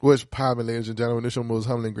What's poppin', ladies and gentlemen? This is your most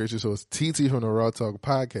humble and gracious host, TT from the Raw Talk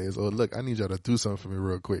Podcast. Oh, look, I need y'all to do something for me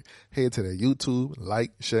real quick. Head to the YouTube,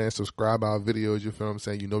 like, share, and subscribe our videos, you feel what I'm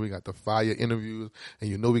saying? You know we got the fire interviews, and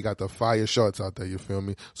you know we got the fire shorts out there, you feel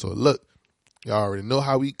me? So look, y'all already know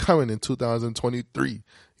how we coming in 2023.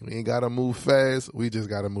 We ain't gotta move fast, we just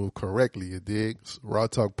gotta move correctly, you dig? Raw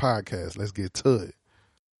Talk Podcast, let's get to it.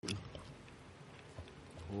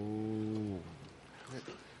 Ooh.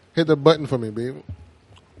 Hit the button for me, baby.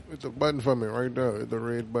 Hit the button for me right there. Hit the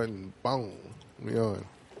red button. Boom. We on.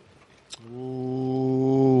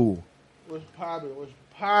 Ooh. What's poppin'? What's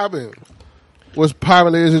poppin'? What's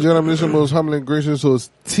poppin', ladies and gentlemen? This is the most humble and gracious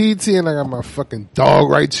host, TT, and I got my fucking dog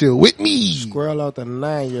right here with me. Squirrel out the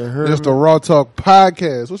 9, you heard This me? the Raw Talk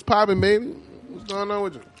Podcast. What's poppin', baby? What's going on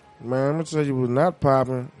with you? Man, I'm going to tell you what's not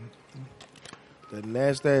popping. The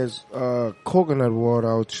nasty ass coconut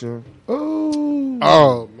water out here.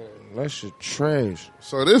 Oh, man. That shit trash.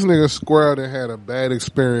 So this nigga Squirrel done had a bad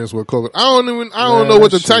experience with coconut. I don't know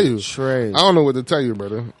what to tell you. Trash. I don't know what to tell you,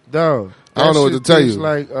 brother. Dog. I don't know what to tell you.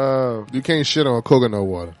 Like, You can't shit on coconut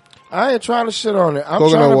water. I ain't trying to shit on it. I'm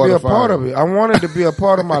Coconut trying to be water a part fire. of it. I want it to be a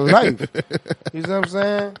part of my life. You know what I'm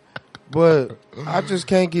saying? But I just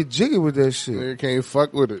can't get jiggy with that shit. Nigga can't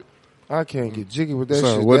fuck with it. I can't get jiggy with that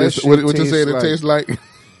Son, shit. what That is shit what you tastes say it like tastes like?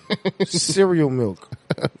 cereal milk.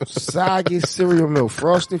 Soggy cereal milk.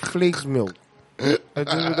 Frosted Flakes milk. That's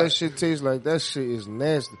just what that shit tastes like. That shit is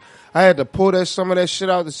nasty. I had to pull some of that shit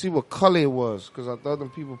out to see what color it was, because I thought them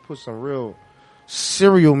people put some real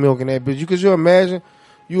cereal milk in that bitch. Could you imagine?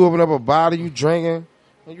 You open up a bottle, you drinking,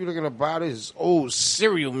 and you look in the bottle, it's old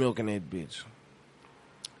cereal milk in that bitch.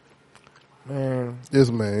 Man, This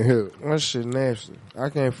man here. that shit nasty. I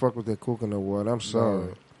can't fuck with that coconut water. I'm sorry.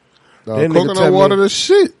 Dog, That nigga coconut tell water me- the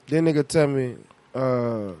shit. Then nigga tell me,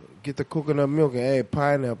 get the coconut milk and add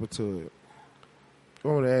pineapple to it.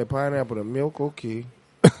 Oh, to add pineapple to milk? Okay.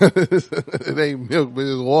 It ain't milk, but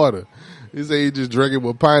it's water. He say he just drink it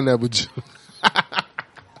with pineapple juice.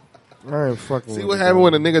 I ain't fucking See with what it, happened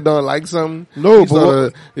dog. when a nigga don't like something? No, He but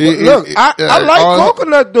sorta- look, I like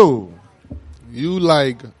coconut though. You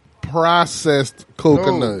like processed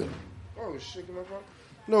coconut. Oh shit!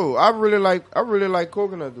 No, I really like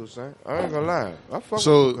coconut though, son. I ain't gonna lie. I fuck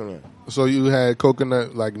So- with coconut. So you had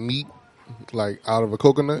coconut like meat, like out of a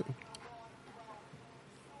coconut?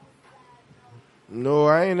 No,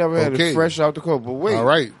 I ain't never had Okay. it fresh out the coconut. But wait, All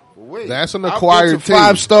right. wait. That's an I've acquired been to taste.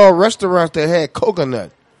 5-star restaurants that had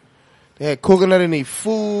coconut. They had coconut in their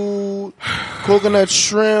food, coconut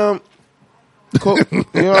shrimp. You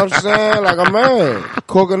know what I'm saying? Like a man,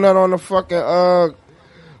 coconut on the fucking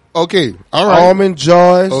Okay. All right. almond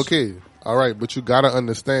joys. Okay, all right, but you gotta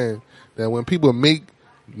understand that when people make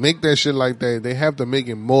that shit like that, they have to make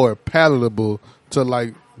it more palatable to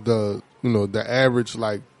like the average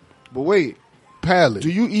like But wait, palate. do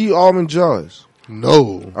you eat almond joys?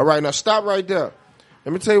 No, All right, now stop right there.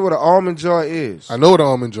 Let me tell you what an almond joy is. I know what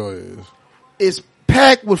almond joy is. It's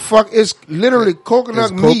packed with it's literally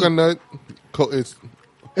coconut It's meat. coconut.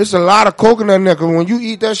 It's a lot of coconut in there. 'Cause when you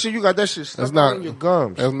eat that shit, you got that shit stuck That's not in your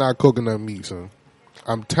gums. That's not coconut meat, son.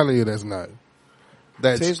 I'm telling you, that's not.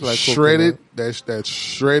 That's Tastes like shredded. That's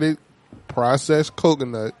shredded, processed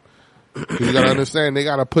coconut. 'Cause you gotta understand, they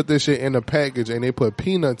gotta put this shit in a package, and they put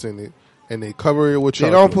peanuts in it, and they cover it with They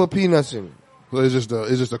chocolate. don't put peanuts in it. So it's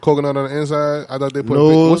just a coconut on the inside. I thought they put.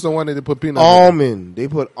 No. What's the one that they put peanuts? Almond. They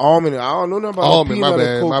put almond in it. I don't know nothing about Almond. peanut My or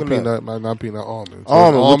bad. My coconut. peanut. Not peanut. Almond. So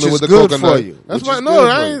Almond, it's which is with the good coconut. for you. That's Which why. is No, good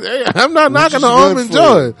I for ain't. Hey, I'm not knocking is the good almond for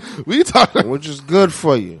joy. We talking. Which is good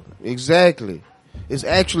for you. Exactly. It's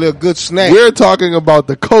actually a good snack. We're talking about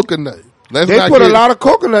the coconut. Let's They not put a get- lot of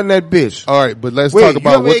coconut in that bitch. All right, but let's Wait, talk you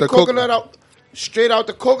about ever what ate the coconut out straight out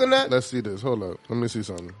the coconut? Let's see this. Hold up. Let me see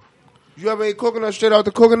something. You ever ate coconut straight out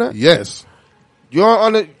the coconut? Yes. You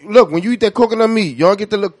don't look, when you eat that coconut meat, you don't get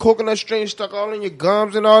the little coconut string stuck all in your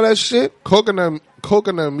gums and all that shit?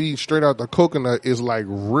 Coconut meat straight out the coconut is like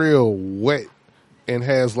real wet and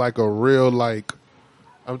has like a real like.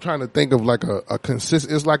 I'm trying to think of like a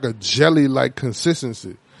consist. It's like a jelly like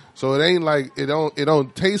consistency. So it ain't like it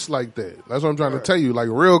don't taste like that. That's what I'm trying to tell you. Like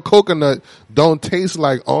real coconut don't taste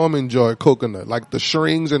like Almond Joy coconut. Like the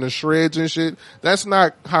strings and the shreds and shit. That's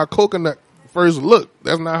not how coconut first look.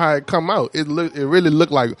 That's not how it come out. It really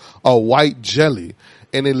looked like a white jelly,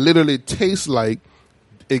 and it literally tastes like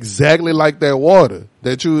exactly like that water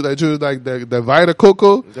that you like the Vita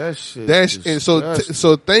Coco. That shit. And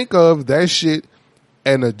so think of that shit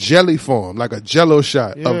in a jelly form, like a Jello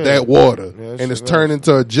shot Yeah. of that water, Yeah, that and it's shit turned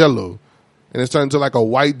into a Jello, and it's turned into like a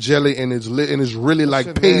white jelly, and it's really like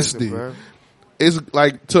shit nasty, pasty. bro. it's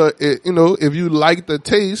like if you like the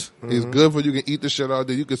taste, it's good for you can eat the shit all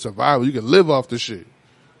day. You can survive. You can live off the shit.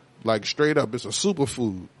 Like straight up, it's a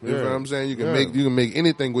superfood. You know what I'm saying? You can make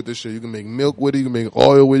anything with this shit. You can make milk with it. You can make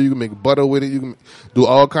oil with it. You can make butter with it. You can do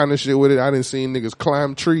all kind of shit with it. I done seen niggas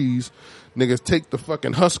climb trees. Niggas take the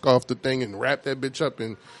fucking husk off the thing and wrap that bitch up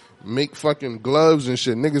and make fucking gloves and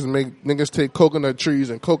shit. Niggas take coconut trees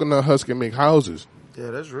and coconut husk and make houses.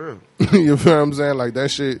 Yeah, that's real. You feel what I'm saying? Like that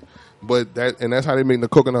shit. But that's how they make the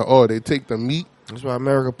coconut oil. They take the meat. That's why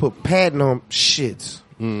America put patent on shits.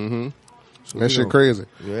 Mm-hmm. So that shit crazy.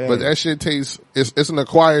 Yeah. But that shit tastes, it's an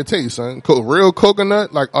acquired taste, son. Real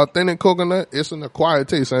coconut, like authentic coconut, it's an acquired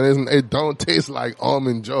taste, son. It don't taste like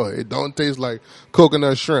Almond Joy. It don't taste like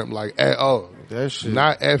coconut shrimp, like at all. That shit.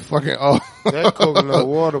 Not at fucking all. That coconut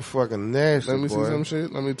water fucking nasty, Let me boy. see some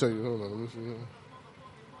shit. Let me tell you. Hold on. Let me see.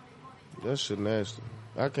 That shit nasty.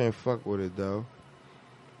 I can't fuck with it, though.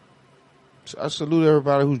 I salute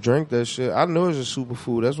everybody who drank that shit. I know it's a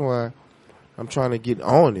superfood. That's why I'm trying to get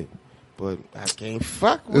on it. But I can't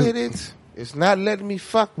fuck with it. It's not letting me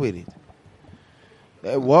fuck with it.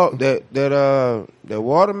 That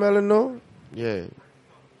watermelon though? Yeah.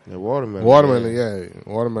 That watermelon.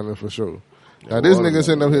 Watermelon for sure. Now this nigga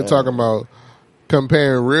sitting up here talking about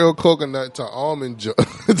comparing real coconut to almond joy.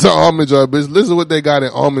 Bitch, listen to what they got in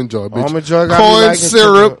almond joy, bitch. Almond joy got corn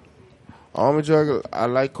syrup. Coconut. Almond joy, I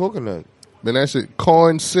like coconut. Man, that shit,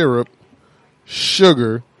 corn syrup,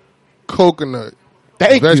 sugar, coconut,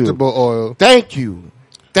 vegetable oil. Thank you.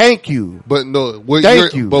 But no,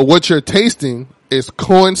 But what you're tasting is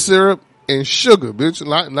corn syrup and sugar, bitch.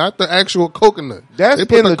 Not the actual coconut. That's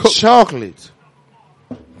in the chocolate.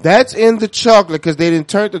 That's in the chocolate because they didn't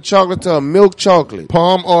turn the chocolate to a milk chocolate.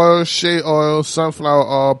 Palm oil, shea oil, sunflower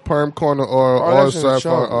oil, perm kernel oil, oil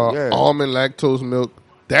safflower oil, almond lactose milk.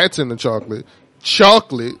 That's in the chocolate.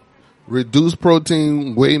 Chocolate, reduced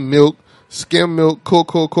protein, whey milk, skim milk,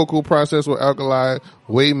 cocoa processed with alkali,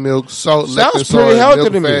 whey milk, salt, lectin, soy,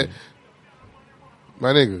 milk fat.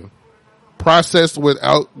 My nigga, processed with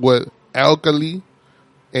alkali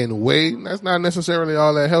and whey. That's not necessarily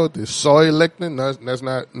all that healthy. Soy lectin, that's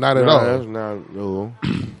not at all. That's not no.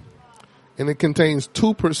 And it contains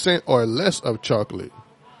 2% or less of chocolate.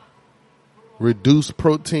 Reduced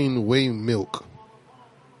protein whey milk.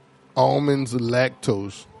 Almonds,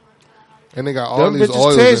 lactose. And they got all these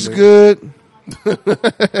oils taste in it. good. That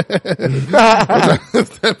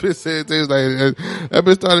bitch said it tastes like that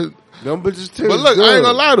bitch started. Them bitches taste good. But look, I ain't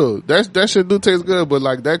gonna lie though. That shit do taste good, but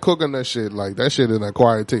like that coconut shit, like that shit is an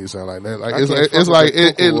acquired taste. Sound like that. Like it's like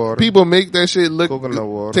people make that shit look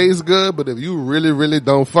taste good, but if you really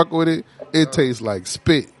don't fuck with it, it tastes like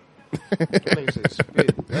spit.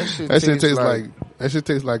 That shit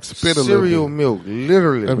tastes like spit a little bit. Cereal milk,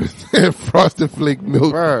 literally. Frosted Flake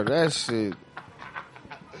milk. Bro, that shit.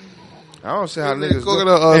 I don't see how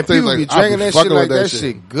niggas and people like, be drinking that shit like that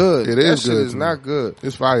shit good. It is that good. Shit is not good.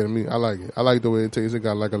 It's fire to me. I like it. I like the way it tastes. It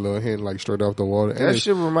got like a little hint, like straight off the water. That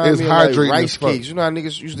shit reminds me of like rice cakes. You know how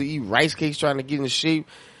niggas used to eat rice cakes trying to get in shape?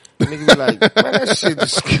 Niggas be like, man, that shit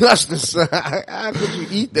disgusting, son. How could you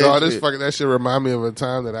eat that shit? That shit remind me of a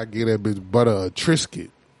time that I gave that bitch butter a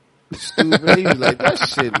Triscuit. Stupid. He was like, that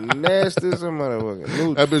shit nasty as a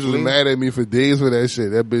motherfucker. That bitch was mad at me for days for that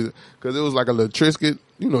shit. That bitch, cause it was like a little Triscuit.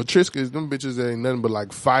 You know, Triscuits, them bitches ain't nothing but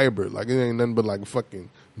like fiber. Like it ain't nothing but like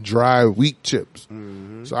fucking dry wheat chips.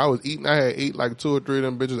 Mm-hmm. So I had ate like 2 or 3 of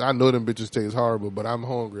them bitches. I know them bitches taste horrible, but I'm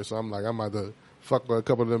hungry. So I'm like, I'm about to fuck with a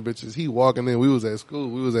couple of them bitches. He walking in. We was at school.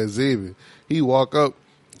 We was at Xavier. He walk up.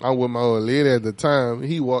 I'm with my old lady at the time.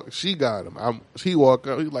 She got him. He walk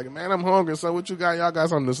up. He's like, man, I'm hungry. So what you got? Y'all got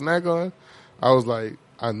something to snack on? I was like,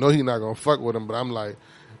 I know he not gonna fuck with him, but I'm like,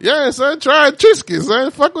 yeah, son, try a Triscuit, son.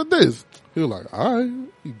 Fuck with this. He was like, all right.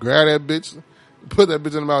 He grabbed that bitch, put that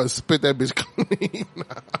bitch in the mouth, and spit that bitch clean.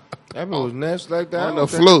 That bitch was nasty like that. On the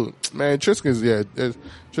floor. Man, Triscuit's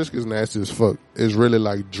nasty as fuck. It's really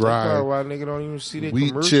like dry. That's why nigga don't even see their wheat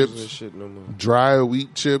commercials chips, and shit no more. Dry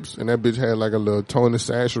wheat chips, and that bitch had like a little Tony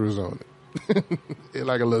Sashers on it. It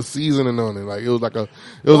like a little seasoning on it. Like it was like a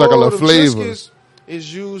little flavor. Triscuits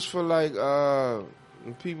is used for like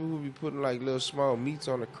people who be putting like little small meats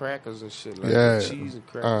on the crackers and shit, like cheese and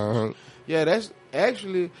crackers. Uh-huh. Yeah, that's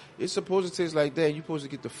actually, it's supposed to taste like that. You're supposed to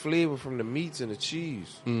get the flavor from the meats and the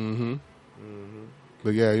cheese. Mm-hmm.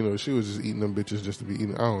 But yeah, you know, she was just eating them bitches just to be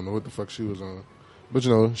eating. I don't know what the fuck she was on. But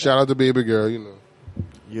you know, shout out to baby girl, you know.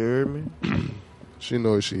 You heard me? She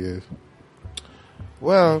knows what she is.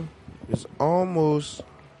 Well, it's almost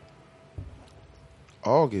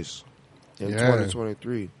August in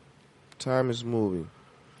 2023. Time is moving.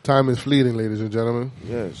 Time is fleeting, ladies and gentlemen.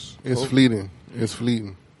 Yes. It's fleeting. It's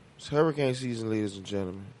fleeting. It's hurricane season, ladies and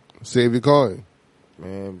gentlemen. Save your coin.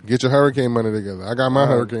 Man, Get your hurricane money together. I got my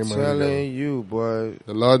hurricane money telling together. you, boy.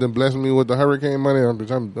 The Lord done blessed me with the hurricane money.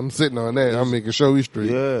 I'm sitting on that. I'm making sure we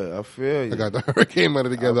straight. Yeah, I feel you. I got the hurricane money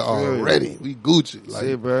together I feel you. already. We Gucci. Like,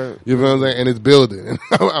 See, bro. you know what I'm saying? And it's building.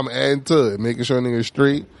 I'm adding to it, making sure niggas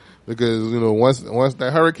straight. Because, you know, once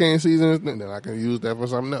that hurricane season is done, then I can use that for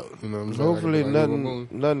something else. You know what I'm saying? Hopefully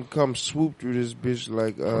like, nothing comes swoop through this bitch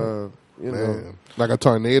like, you know. Like a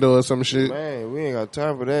tornado or some shit. Man, we ain't got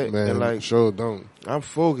time for that. Man, and like, sure don't. I'm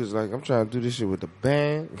focused. Like, I'm trying to do this shit with the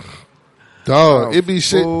band. Dog, it be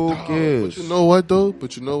shit. Focused. Dog,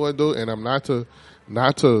 but you know what though? And I'm not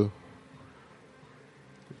to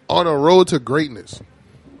on a road to greatness.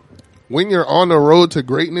 When you're on the road to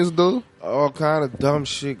greatness though, All kind of dumb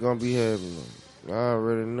shit gonna be happening. I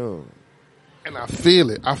already know. and I feel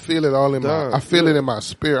it. I feel it all in Dog, my. I feel it in my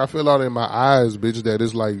spirit. I feel it all in my eyes, bitch. That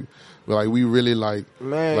it's like we really like.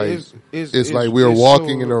 Man, like it's like we're it's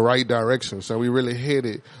walking so, in the right direction. So we really hit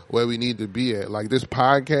it where we need to be at. Like this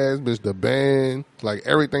podcast, bitch, the band, like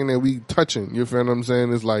everything that we touching. You feel what I'm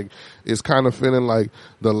saying? It's like it's kind of feeling like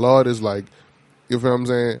the Lord is like. You feel what I'm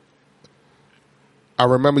saying? I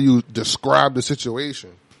remember you described the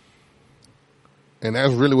situation. And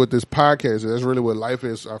that's really what this podcast is. That's really what life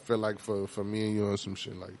is. I feel like for me and you and some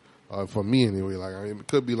shit like, for me anyway. Like, I mean, it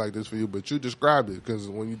could be like this for you, but you described it because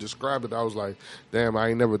when you described it, I was like, damn, I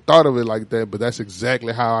ain't never thought of it like that. But that's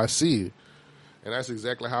exactly how I see it, and that's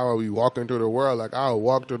exactly how I be walking through the world. Like I'll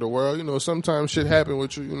walk through the world. You know, sometimes shit happen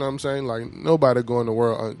with you. You know what I'm saying? Like nobody go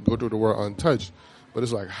through the world untouched. But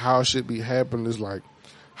it's like how shit be happening. It's like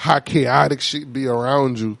how chaotic shit be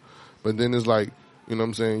around you. But then it's like, you know what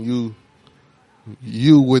I'm saying?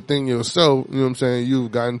 You within yourself, you know what I'm saying,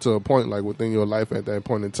 you've gotten to a point like within your life at that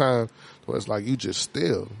point in time where it's like you just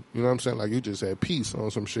still, you know what I'm saying, like you just had peace on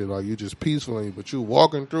some shit, like you just peaceful, but you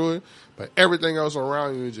walking through it, but everything else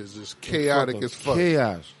around you is just chaotic as fuck.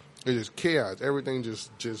 Chaos. It's just chaos. Everything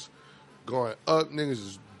just going up, niggas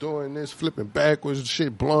is doing this, flipping backwards,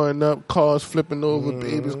 shit blowing up, cars flipping over,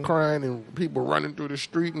 babies crying, and people running through the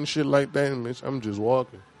street and shit like that, and bitch, I'm just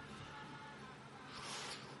walking.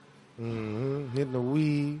 Hitting the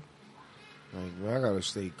weed. Like, man, I gotta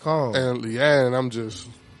stay calm. And I'm just,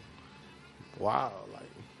 wow, like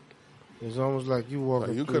It's almost like you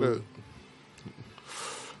walking. you could have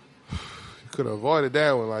avoided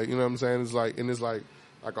that one, like, you know what I'm saying? It's like, and it's like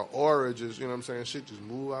an aura, just, you know what I'm saying? Shit just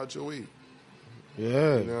move out your way.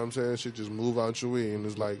 Yeah. You know what I'm saying? Shit just move out your way, and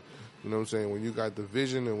it's like, you know what I'm saying? When you got the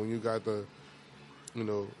vision and when you got the, you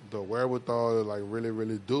know, the wherewithal to like really,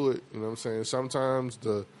 really do it. You know what I'm saying? Sometimes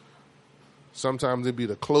it be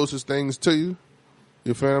the closest things to you.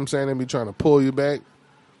 You feel what I'm saying? They be trying to pull you back.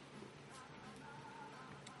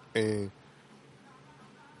 And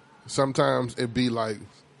sometimes it be like,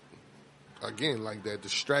 again, like that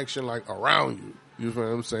distraction like around you. You feel what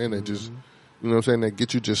I'm saying? That just, you know what I'm saying, that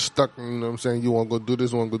get you just stuck. You know what I'm saying? You want to go do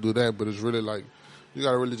this, want to go do that. But it's really like, you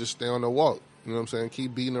got to really just stay on the walk. You know what I'm saying?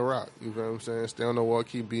 Keep beating the rock. You feel what I'm saying? Stay on the walk,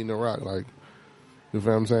 keep beating the rock. Like, you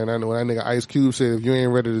feel what I'm saying? I know that nigga Ice Cube said, if you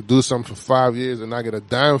ain't ready to do something for 5 years and not get a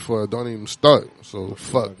dime for it, don't even start. So,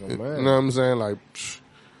 fuck. Like You know what I'm saying? Like,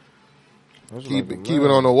 keep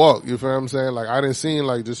it on the walk. You feel what I'm saying? Like, I done seen,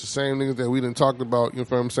 like, just the same niggas that we done talked about, you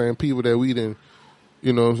feel what I'm saying? People that we done,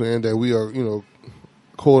 you know what I'm saying, that we are, you know,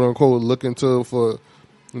 quote unquote looking to for,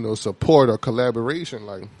 you know, support or collaboration.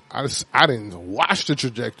 Like, I didn't watch the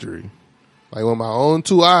trajectory. Like, with my own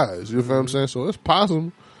two eyes. You feel what I'm saying? So, it's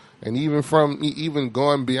possible. And even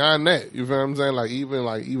going beyond that, you feel what I'm saying? Like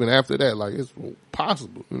even after that, like it's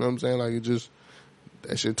possible. You know what I'm saying? Like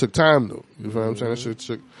that shit took time though. You feel what I'm saying? That shit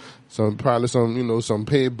took probably some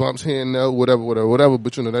paid bumps here and there, whatever.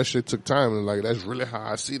 But you know, that shit took time, and like that's really how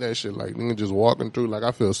I see that shit. Like nigga just walking through, like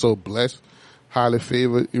I feel so blessed, highly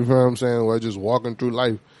favored. You feel what I'm saying? Or just walking through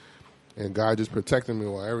life, and God just protecting me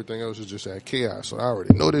while everything else is just at chaos. So I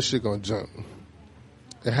already know this shit gonna jump.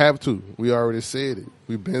 It have to. We already said it.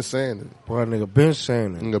 We've been saying it. Boy, nigga been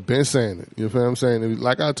saying it. Nigga been saying it. You feel what I'm saying?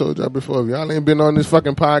 Like I told y'all before, if y'all ain't been on this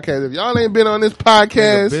fucking podcast, Nigga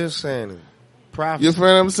been saying it. Prophecy. You feel what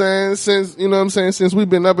I'm saying? Since, you know what I'm saying, since we've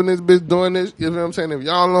been up in this bitch doing this, you feel what I'm saying? If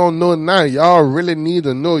y'all don't know now, y'all really need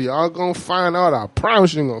to know. Y'all gonna find out. I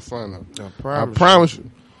promise you gonna find out. I promise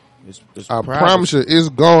you. I promise you, it's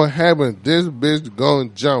gonna happen. This bitch gonna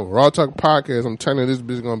jump. Raw Talk Podcast, I'm telling you, this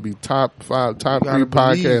bitch gonna be top 5, top 3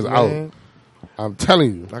 podcasts out. I'm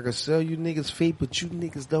telling you. I can sell you niggas faith, but you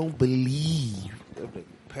niggas don't believe.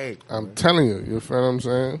 I'm telling you. You feel what I'm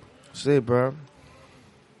saying? Say, bro.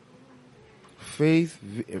 Faith,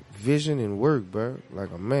 vision, and work, bro.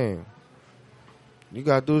 Like a man. You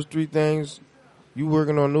got those 3 things You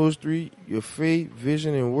working on those three, your faith,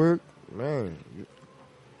 vision, and work, man.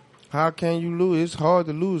 How can you lose? It's hard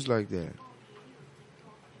to lose like that.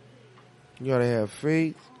 You gotta have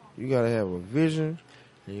faith, you gotta have a vision,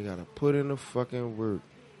 and you gotta put in the fucking work.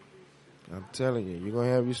 I'm telling you, you're gonna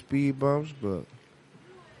have your speed bumps, but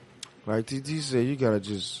like TT said, you gotta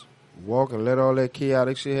just walk and let all that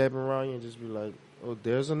chaotic shit happen around you and just be like, oh,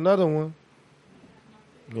 there's another one.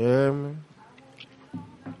 Yeah, man.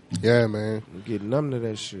 Yeah, man. You get numb to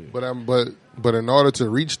that shit. But in order to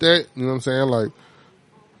reach that, you know what I'm saying? Like,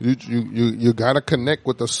 you gotta connect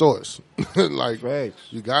with the source. Like, Facts.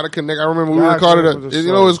 you gotta connect. I remember we recorded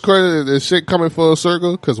you know, it's crazy. This shit coming full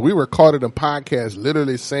circle because we recorded a podcast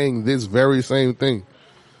literally saying this very same thing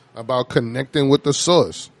about connecting with the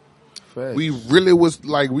source. Facts. We really was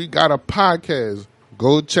like, we got a podcast.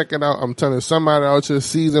 Go check it out. I'm telling you, somebody out to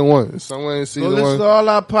season 1. Somewhere in season 1. Listen to all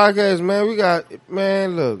our podcasts, man. We got,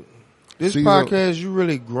 man, look. This podcast, you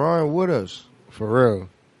really growing with us. For real.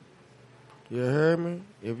 You heard me?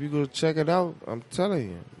 If you go check it out, I'm telling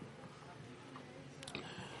you.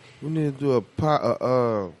 We need to do what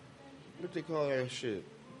they call that shit?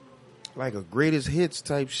 Like a greatest hits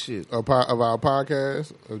type shit. Of our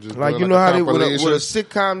podcast? Or just like, you know how they, with a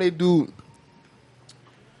sitcom they do,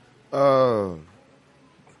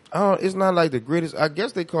 it's not like the greatest. I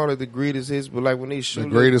guess they call it the greatest hits, but like when they shoot the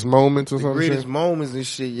greatest moments or something. The greatest moments and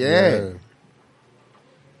shit. Yeah.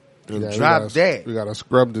 Yeah, drop that. We gotta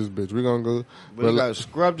scrub this bitch. We gonna go. But we gotta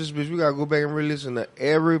scrub this bitch. We gotta go back and re-listen to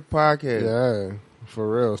every podcast. Yeah, for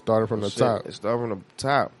real. Starting from the top. Start from the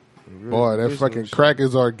top. Really. Boy, that fucking crack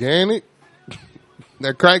is organic.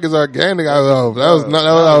 That crack is organic. That was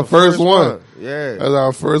our first one. Yeah, that was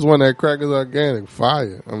our first one. That crack is organic.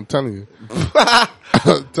 Fire. I'm telling you.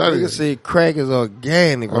 I'm telling you. Say crack is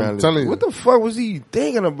organic. I'm telling you. What the fuck was he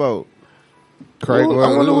thinking about? Crack. I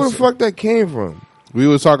wonder where the fuck that came from. We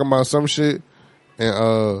was talking about some shit,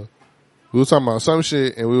 and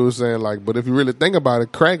we was saying like, but if you really think about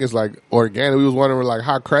it, crack is like organic. We was wondering like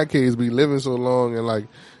how crackheads be living so long and like,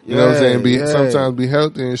 you know what I'm saying, sometimes be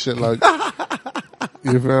healthy and shit like.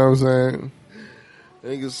 You feel what I'm saying?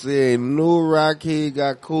 Nigga said no rockhead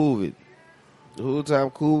got COVID. The whole time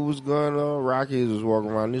COVID was going on, rockheads was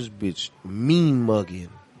walking around this bitch mean mugging.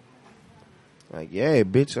 Like, yeah,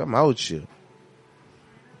 bitch, I'm out here.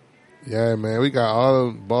 Yeah, man, we got all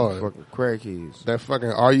the boys. Fucking crackheads. That fucking,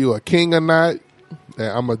 are you a king or not?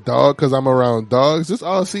 That I'm a dog because I'm around dogs. This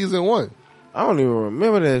all season 1. I don't even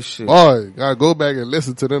remember that shit. Boy, gotta go back and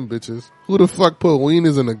listen to them bitches. Who the fuck put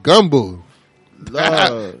wieners in a gumbo?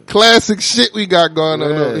 Classic shit we got going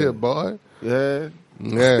on over here, boy. Yeah.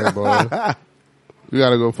 Yeah, boy. We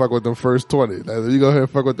gotta go fuck with them first 20. You go ahead and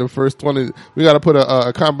fuck with them first 20. We gotta put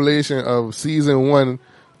a compilation of season 1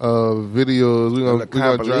 videos. We're gonna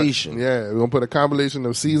put a compilation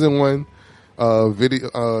of season 1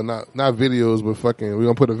 video, not videos, but fucking, we're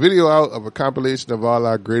gonna put a video out of a compilation of all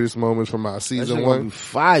our greatest moments from our season 1. Gonna be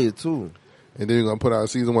fire too. And then we're gonna put out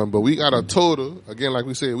season 1. But we got a total, again, like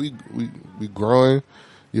we said, we growing.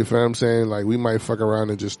 You feel what I'm saying? Like, we might fuck around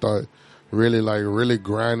and just start really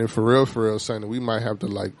grinding for real, something. We might have to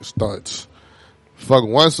like start fuck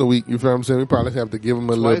once a week. You feel what I'm saying? We probably have to give them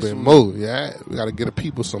a little bit more. Yeah, we got to get the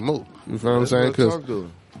people some more. You feel what I'm saying?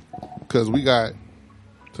 Because we got,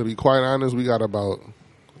 to be quite honest, we got about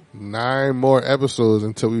 9 more episodes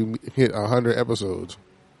until we hit 100 episodes.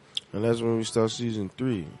 And that's when we start season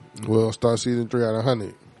 3. We'll start season 3 at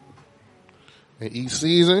 100. And each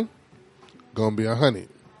season, gonna be 100.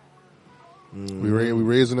 Mm-hmm. We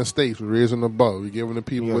raising the stakes. We raising the bar. We giving the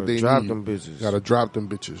people what they need. Drop them bitches. Gotta drop them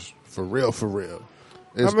bitches. For real.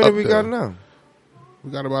 It's how many we got now?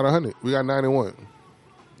 We got about 100. We got 91.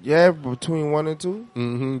 Yeah, between 1 and 2?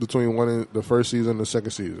 Mm-hmm. Between 1 and the first season and the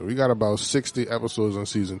second season. We got about 60 episodes in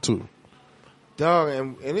season 2. Dog,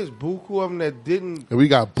 and it's buku of them that didn't. And we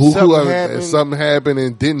got buku of them and something happened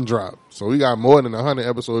and didn't drop. So we got more than 100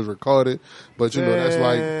 episodes recorded. But you know, that's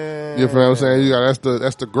like, you feel what I'm saying? You got,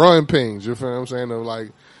 that's the growing pains. You feel what I'm saying? Of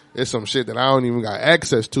like, it's some shit that I don't even got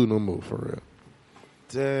access to no more, for real.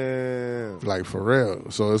 Damn. Like, for real.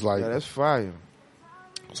 So it's like, yeah, that's fire.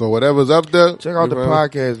 So whatever's up there, check out the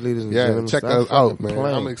podcast, ladies and gentlemen. Yeah, check us out, man.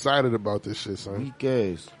 I'm excited about this shit, son. Weak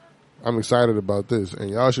ass. I'm excited about this, and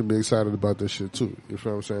y'all should be excited about this shit too. You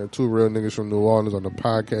feel what I'm saying? 2 real niggas from New Orleans on the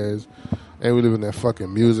podcast, and we live in that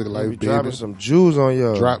fucking music life, baby. Dropping some Jews on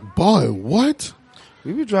y'all. Boy, what?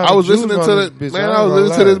 We be dropping. I was Jews listening to this, man. I was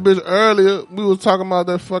listening to this bitch earlier. We was talking about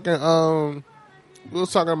that fucking We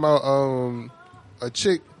was talking about a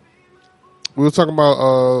chick. We was talking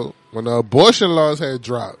about when the abortion laws had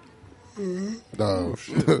dropped.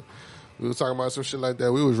 Mm-hmm. we was talking about some shit like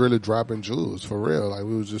that. We was really dropping jewels for real. Like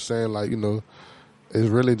we was just saying, like, you know, it's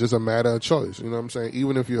really just a matter of choice. You know what I'm saying?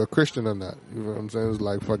 Even if you're a Christian or not, you know what I'm saying? It's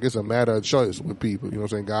like, fuck, it's a matter of choice with people. You know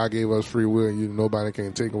what I'm saying? God gave us free will. Nobody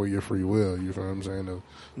can take away your free will. You know what I'm saying? Of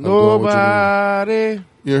doing what Nobody.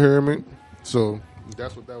 you hear me? So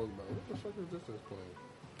that's what that was about. What the fuck is this that's playing?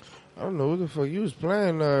 I don't know what the fuck you was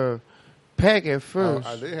playing. Pack at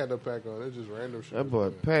first. They had the pack on. It's just random shit. That boy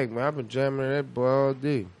Pack, man. I've been jamming that boy all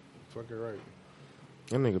day. Fucking right.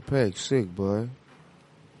 That nigga Pack sick, boy.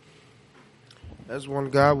 That's one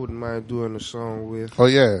guy I wouldn't mind doing a song with. Oh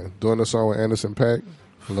yeah, doing a song with Anderson .Paak,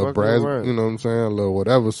 a little Fucking brass, right. you know what I'm saying, a little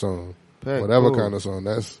whatever song, Pack, whatever cool. kind of song.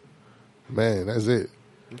 That's it.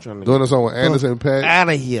 I'm trying to Doing a song with Anderson .Paak, out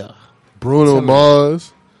of here. Bruno Tell me.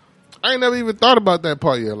 Mars. I ain't never even thought about that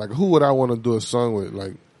part yet. Like, who would I want to do a song with?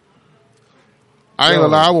 Like, I ain't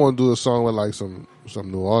gonna lie, I want to do a song with like some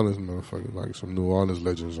New Orleans motherfuckers, like some New Orleans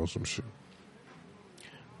legends or some shit.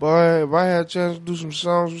 Boy, if I had a chance to do some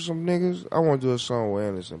songs with some niggas, I want to do a song with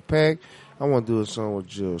Anderson .Paak. I want to do a song with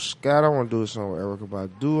Jill Scott. I want to do a song with Erykah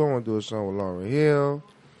Badu. I want to do a song with Lauryn Hill.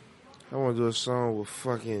 I want to do a song with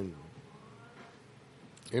fucking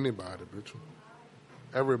Anybody, bitch.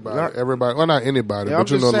 Everybody. Well, not anybody, Yeah, but I'm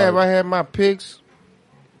you just know, saying, like, if I had my picks,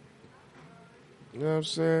 you know what I'm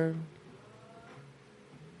saying?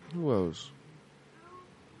 Who else?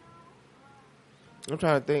 I'm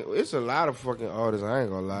trying to think. It's a lot of fucking artists. I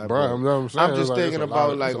ain't gonna lie, bro, I'm saying, I'm just like, thinking it's a about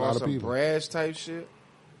lot of- like it's a on lot of some people. brass type shit.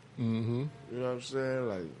 Mm-hmm. You know what I'm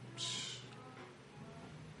saying?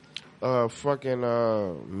 Like,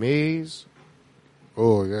 fucking Maze.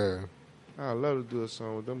 Oh yeah. I love to do a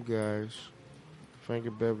song with them guys, Frankie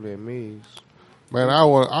Beverly and Maze. Man, I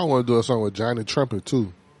want to do a song with Johnny Trumpet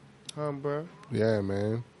too. Bro? Yeah,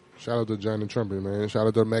 man. Shout out to Johnny Trumpet, man. Shout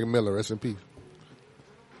out to Mac Miller. Rest in peace.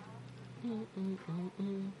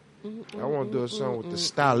 I want to do a song with the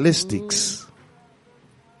Stylistics.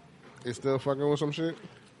 They still fucking with some shit?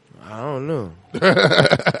 I don't know.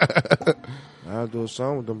 I'll do a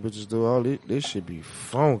song with them bitches. Do all this shit be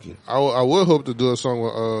funky. I would hope to do a song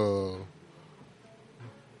with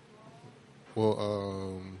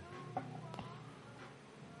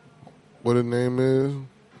what his name is.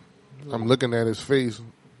 I'm looking at his face,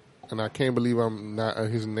 and I can't believe I'm not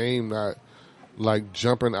his name not like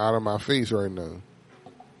jumping out of my face right now.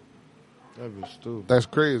 That'd be stupid. That's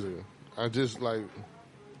crazy. I just like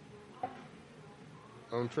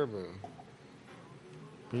I'm tripping.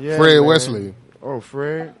 Yeah, Fred man. Wesley. Oh,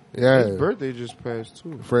 Fred. Yeah. His birthday just passed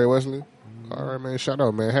too. Fred Wesley. All right, man. Shout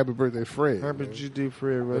out, man. Happy birthday, Fred. Happy man. GD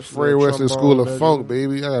Fred Wesley. The Fred Wesley Trombone School of legend. Funk,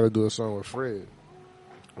 baby. I gotta do a song with Fred.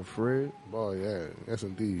 Fred. Boy, yeah, yes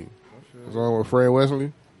indeed. A song with Fred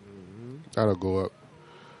Wesley. That'll go up.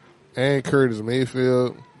 And Curtis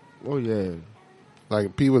Mayfield. Oh yeah.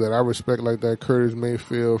 Like people that I respect like that. Curtis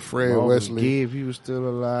Mayfield, Fred Marvin Wesley. Gaye, if he was still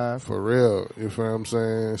alive. For real. You know what I'm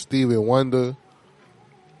saying? Stevie Wonder.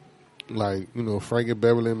 Like, you know, Frankie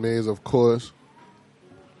Beverly and Mays, of course.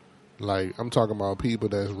 Like, I'm talking about people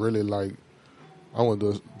that's really like, I want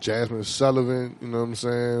to do Jasmine Sullivan, you know what I'm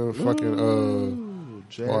saying? Fucking,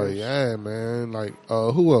 Jazz. oh yeah, man. Like,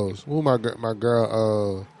 who else? Who my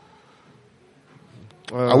girl,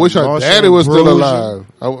 I wish her Marsha daddy was still Ambrosian.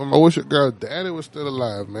 alive. I wish her girl daddy was still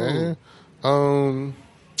alive, man. Who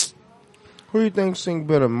you think sing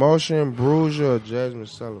better, Marsha Ambrosian or Jasmine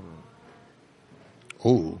Sullivan?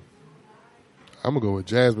 Oh, I'm gonna go with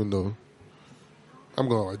Jasmine though. I'm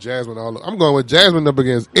going with Jasmine I'm going with Jasmine up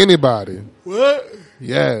against anybody. What?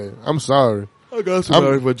 Yeah, I'm sorry. I got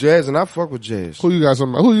somebody for Jazz, and I fuck with Jazz. Who you got?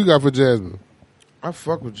 Who you got for Jasmine? I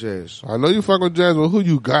fuck with Jazz. I know you fuck with Jasmine. Who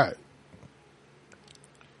you got?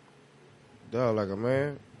 Dog, like a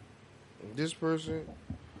man. This person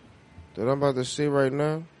that I'm about to say right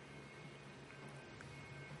now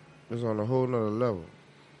is on a whole nother level.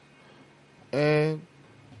 And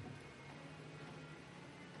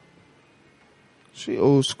she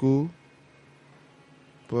old school,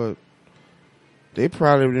 but they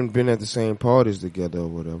probably didn't been at the same parties together or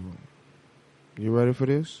whatever. You ready for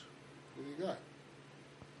this? Who you got?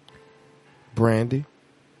 Brandy.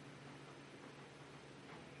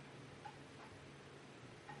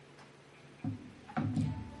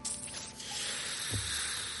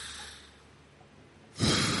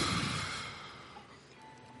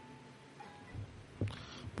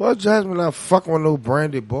 Boy, Jasmine not fucking with no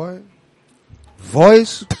Brandy, boy.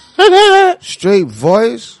 Voice? Straight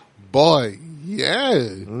voice? Boy, yeah.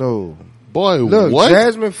 No. Boy, Look, what?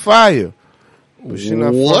 Jasmine fire. But she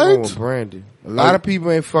not fucking What? with Brandy. A lot of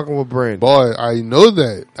people ain't fucking with Brandy. Boy, I know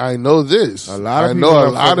that. I know this. A lot of I people know a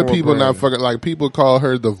not lot fucking of with people not Brandy. fucking. Like people call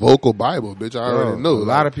her the vocal Bible, bitch. I already know. A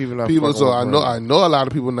lot of people not people. fucking So with I Brandy. know a lot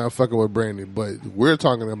of people not fucking with Brandy, but we're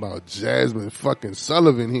talking about Jasmine fucking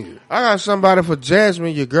Sullivan here. I got somebody for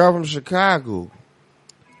Jasmine, your girl from Chicago.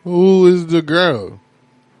 Who is the girl?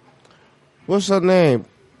 What's her name?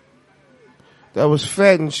 That was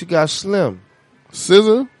fat and she got slim.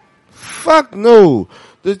 SZA? Fuck no.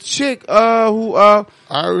 The chick, who,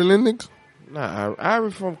 Ari Lennox? nah,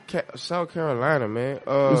 Irie from South Carolina, man.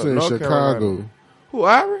 You saying North Chicago? Carolina. Who,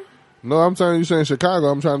 Irie? No, I'm telling you saying Chicago.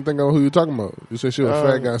 I'm trying to think of who you talking about. You said she was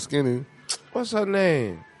fat, got skinny. What's her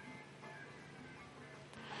name?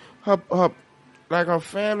 Her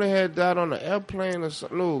family had died on an airplane or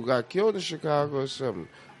something. No, got killed in Chicago or something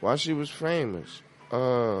while she was famous.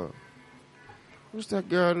 What's that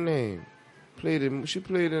girl name? She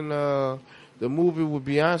played in the movie with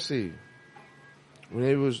Beyonce when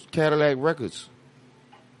it was Cadillac Records.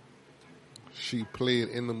 She played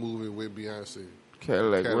in the movie with Beyonce.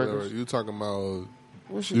 Cadillac Records. You talking about?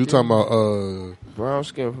 What's she You doing? talking about? Brown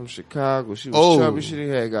skin from Chicago. She was chubby. She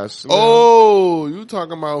had got slim. Oh, you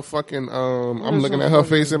talking about fucking? I'm is looking her at her fucking-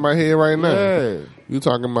 face in my head right now. Yeah. You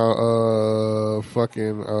talking about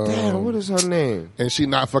fucking? Damn, what is her name? And she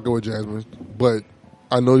not fucking with Jasmine, but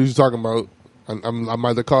I know you talking about. I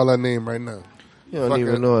might have call her name right now. You don't Fucking-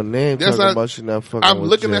 even know her name. Yes, Talking I- about she not fucking I'm with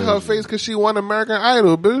looking at her Jasmine. face because she won American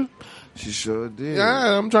Idol, bitch. She sure did.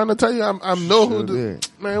 Yeah, I'm trying to tell you, I know Sure who the did.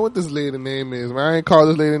 man. What this lady name is? Man, I ain't called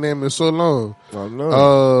this lady name in so long. I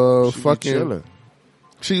know. She be Fucking. chilling.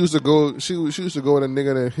 She used to go. She used to go with a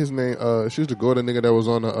nigga that his name. She used to go with a nigga that was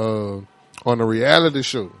on a reality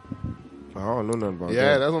show. I don't know nothing about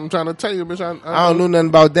Yeah, that. that's what I'm trying to tell you, bitch. I don't know nothing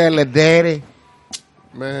about that, little daddy.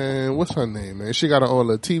 Man, what's her name, man? She got her own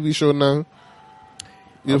little TV show now.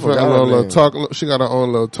 You I feel her forgot her own little name. talk? She got her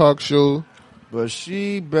own little talk show. But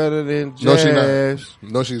she better than Jazz. No, she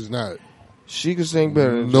not. No, she's not. She can sing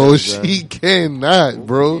better than No, Jazz. she cannot,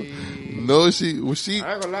 bro. No, she. Well, she.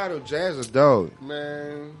 I ain't gonna lie to Jazz a dog.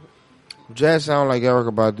 Man, Jazz sound like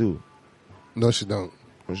Erykah Badu. no, she don't.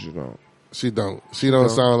 But she don't. She don't. She don't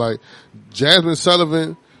don't? sound like Jasmine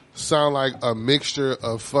Sullivan. Sound like a mixture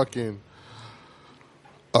of fucking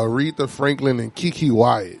Aretha Franklin and Kiki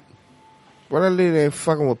Wyatt. Why that lady ain't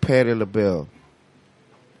fucking with Patti LaBelle?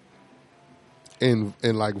 In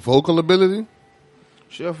like vocal ability.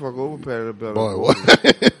 She'll fuck over Patti LaBelle. Boy,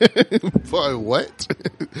 what? Boy, what?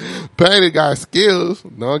 Patty got skills.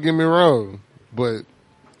 Don't get me wrong, but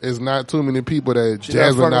it's not too many people that She not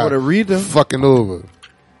Jasmine fucking not with Aretha. fucking over.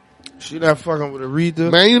 She not fucking with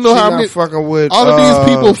Aretha. Man, you know she how not many fucking with all of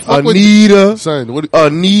these people fuck with Anita. son. What,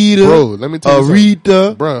 Anita. bro? Let me tell you something.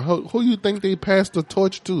 Aretha. Bro, who you think they passed the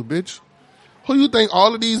torch to, bitch? Who you think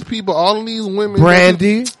all of these people, all of these women,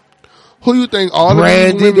 Brandy. Who you think all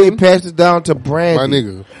Brandy. of these They women, passed it down to Brandy. my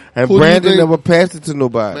nigga? And Who do you Brandy think- never passed it to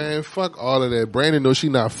nobody. Man, fuck all of that. Brandon knows she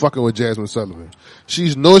not fucking with Jasmine Sullivan.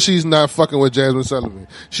 She's not fucking with Jasmine Sullivan.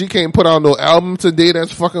 She can't put out no album today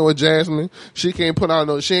that's fucking with Jasmine. She ain't put out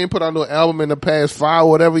no album in the past 5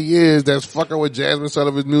 whatever years that's fucking with Jasmine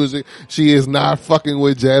Sullivan's music. She is not fucking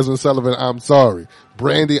with Jasmine Sullivan. I'm sorry.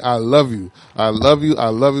 Brandy, I love you. I love you. I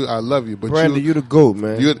love you. I love you. But Brandy, you the GOAT,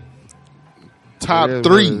 man. you're top It is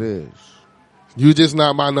 3. what it is. You just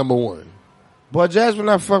not my number 1. Boy, Jasmine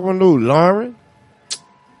not fucking with no Lauren.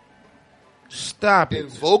 Stop In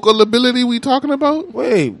it. vocal ability we talking about?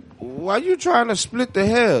 Wait, why you trying to split the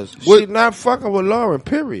hairs? What- She not fucking with Lauren,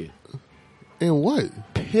 period. In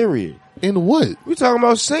what? Period. In what? We talking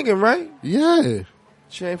about singing, right? Yeah.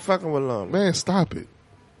 She ain't fucking with Lauren. Man, stop it.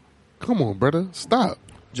 Come on, brother. Stop.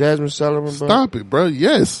 Jasmine Sullivan, bro. Stop it, bro.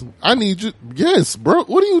 Yes. I need you. Yes, bro.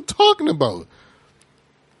 What are you talking about?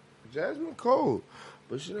 Jasmine cold,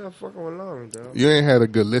 but she not fucking with Lauren, dog. You ain't had a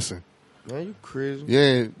good listen. Man, you crazy.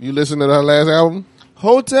 You listened to her last album?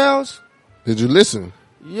 Hotels? Did you listen?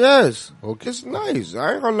 Yes. Okay. It's nice.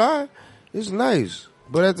 I ain't gonna lie. It's nice.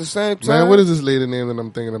 But at the same time, Man, what is this lady name that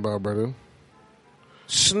I'm thinking about, brother?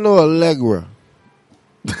 Snow Allegra.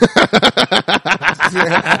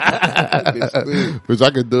 Which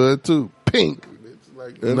I could do it too. Pink. It's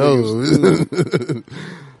like, That no.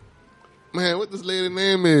 Man, what this lady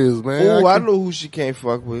name is, man? Oh, I can't- know who she can't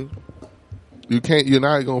fuck with. You're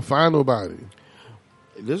not gonna find nobody.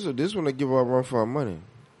 This one to give her a run for her money.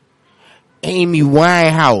 Amy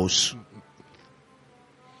Winehouse.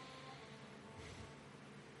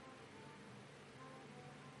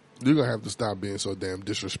 You're gonna have to stop being so damn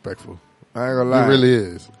disrespectful. I ain't gonna lie. It really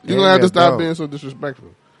is. You're Amy gonna have to a stop dog. being so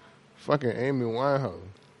disrespectful. Fucking Amy Winehouse.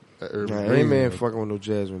 That Urban Nah, Green, Amy ain't man. fucking with no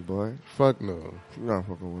Jasmine, boy. Fuck no. She not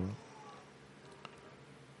fucking with her.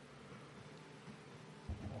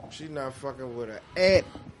 She not fucking with her at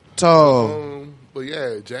all. But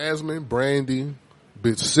yeah, Jasmine, Brandy,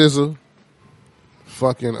 bitch SZA,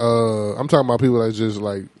 fucking I'm talking about people that just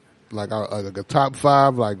like a top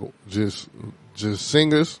 5, like just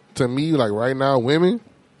singers to me, like right now, women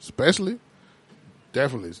especially,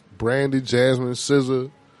 definitely Brandy, Jasmine,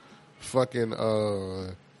 SZA, fucking I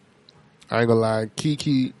ain't gonna lie,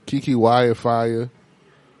 Kiki Wildfire.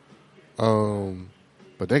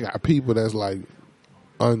 But they got people that's like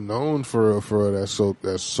unknown for real,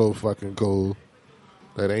 that's so fucking cool.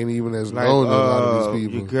 That ain't even as Like, known as a lot of these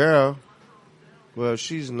people. Your girl, well,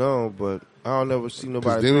 she's known, but I don't never see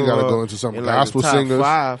nobody. Then we gotta go into some gospel like the top singers.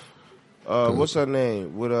 5. What's her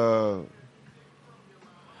name? With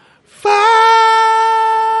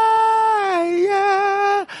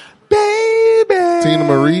Fire, baby. Tina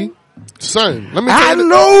Marie, son. Let me.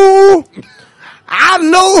 I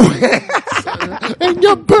know. And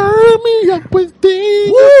you burn me up with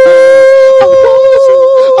thee.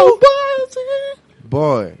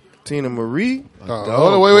 Boy, Tina Marie. Hold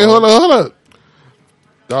on.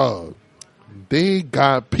 Dog. They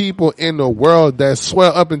got people in the world that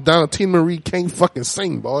swear up and down Tina Marie can't fucking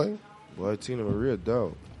sing, boy. Boy, Tina Marie,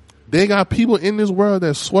 dope. They got people in this world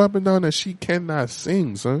that swear up and down that she cannot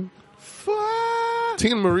sing, son. Fire.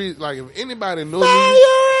 Tina Marie, like, if anybody knows Fire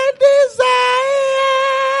and desire.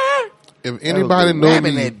 if anybody knows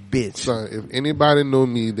me, that bitch. son, if anybody know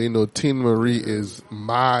me, they know Tina Marie is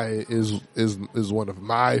one of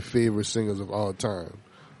my favorite singers of all time.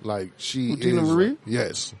 Like, she is. Tina Marie?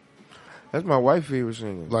 Yes. That's my wife's favorite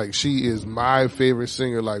singer. Like, she is my favorite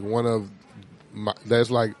singer, like one of my, that's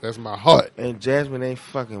my heart. And Jasmine ain't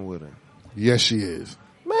fucking with her. Yes, she is.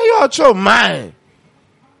 Man, you out your mind.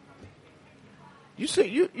 You said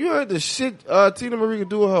you heard the shit Tina Marie could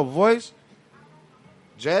do with her voice?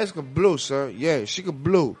 Jazz can blow, son. Yeah, she can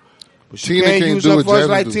blow. But she Tina can't can't use do her what voice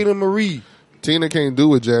Jasmine like do. Tina Marie. Tina can't do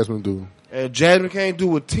what Jasmine do. And Jasmine can't do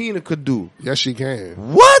what Tina could do. Yes, she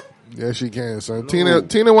can. What? Yes, she can, son. No.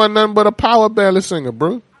 Tina wasn't nothing but a power ballad singer,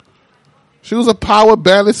 bro. She was a power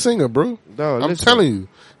ballad singer, bro. No, I'm listen. telling you.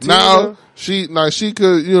 Tina Now she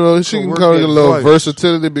could, she can work call it that a little voice.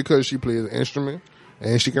 versatility because she plays an instrument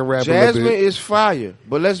and she can rap a Jasmine little bit. is fire,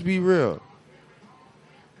 but let's be real.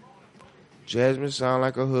 Jasmine sound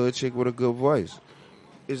like a hood chick with a good voice.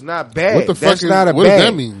 It's not bad. What the fuck That's is- not a what bad. does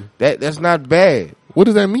that mean? That's not bad. What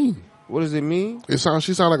does that mean? What does it mean? She sounds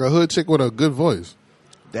like a hood chick with a good voice.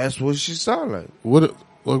 That's what she sound like.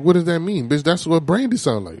 What does that mean, bitch? That's what Brandy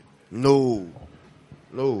sound like. No.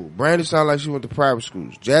 Brandy sound like she went to private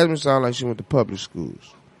schools. Jasmine sound like she went to public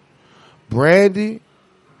schools. Brandy,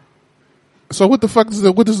 So what the fuck is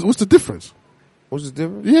what's the difference? what's the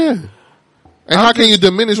difference? Yeah. And how can you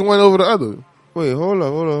diminish one over the other? Wait, hold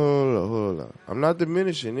on. I'm not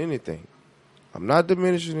diminishing anything.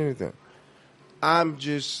 I'm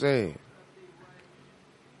just saying.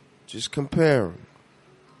 Just comparing.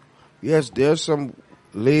 Yes, there's some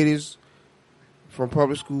ladies from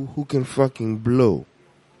public school who can fucking blow.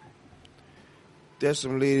 There's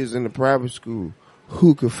some ladies in the private school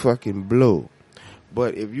who can fucking blow.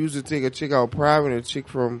 But if you was to take a chick out private and a chick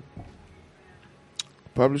from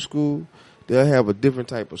public school, they'll have a different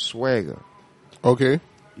type of swagger. Okay.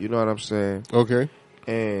 You know what I'm saying? Okay.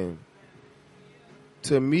 And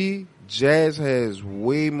to me, Jazz has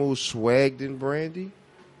way more swag than Brandy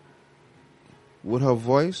with her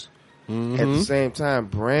voice. Mm-hmm. At the same time,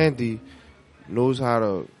 Brandy knows how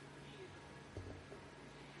to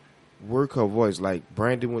work her voice. Like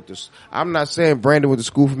Brandy went to, I'm not saying Brandy went to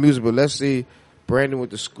school for music, but let's say Brandy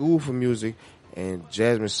went to school for music and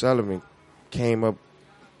Jasmine Sullivan came up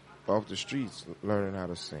off the streets learning how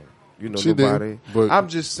to sing. You know, She nobody. did, but- I'm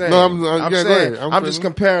just saying. No, I'm I'm yeah, go saying. ahead. I'm just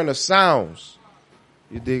comparing the sounds.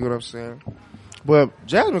 You dig what I'm saying? But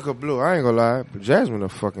Jasmine could blow. I ain't gonna lie. But Jasmine a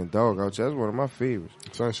fucking dog out. Jasmine one of my favorites.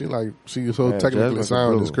 Son, she is so Yeah, technically Jasmine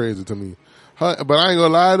sound can is blow. crazy to me. But I ain't gonna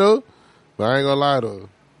lie though. I ain't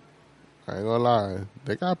gonna lie.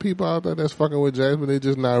 They got people out there that's fucking with Jasmine. They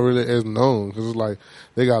just not really as known because it's like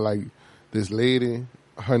they got like this lady.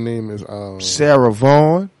 Her name is Sarah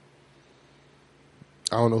Vaughan.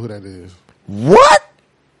 I don't know who that is. What?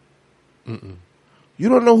 You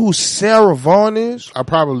don't know who Sarah Vaughan is? I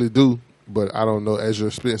probably do, but I don't know. As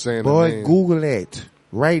you're saying the Boy, name, Google it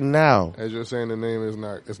right now. as you're saying the name,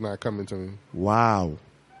 it's not coming to me. Wow.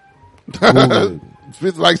 Google it.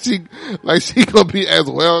 It's like she gonna be as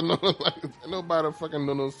well known. Like nobody fucking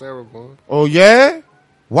know no Sarah Vaughan. Oh yeah?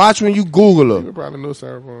 Watch when you Google her. You probably know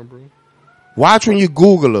Sarah Vaughan, bro. Watch when you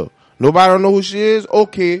Google her. Nobody don't know who she is?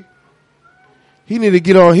 Okay. He need to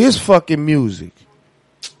get on his fucking music.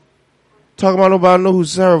 Talking about nobody know who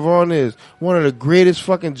Sarah Vaughan is. One of the greatest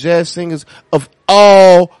fucking jazz singers of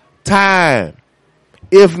all time.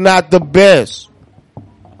 If not the best.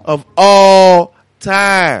 Of all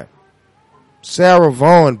time. Sarah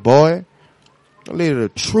Vaughan, boy. That lady the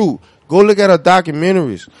truth. Go look at her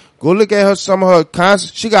documentaries. Go look at some of her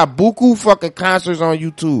concerts. She got buku fucking concerts on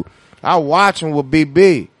YouTube. I watch them with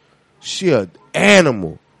BB. She an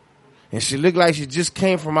animal. And she looked like she just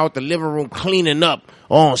came from out the living room cleaning up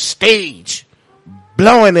on stage.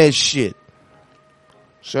 Blowing that shit.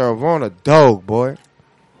 Sarah Vaughan a dog, boy.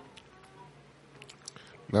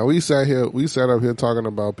 Now we sat up here talking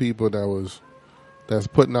about people that's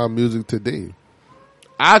putting out music today.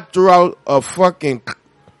 I threw out a fucking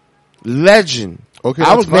legend. Okay,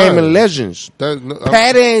 I was fine. naming legends.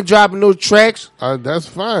 Patty ain't dropping no tracks. That's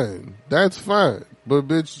fine. That's fine. But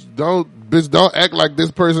bitch, don't act like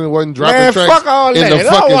this person wasn't dropping Man, tracks fuck all in that. the I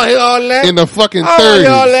don't want to hear all that. in the fucking I don't want to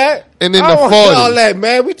hear all 30s that. and in I the don't want to hear all 40s. that,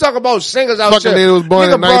 man. We talk about singers out Fucking there. nigga was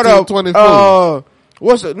born in brought up, 1924.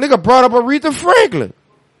 what's it? Nigga brought up Aretha Franklin,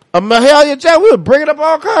 Mahalia Jackson. We were bringing up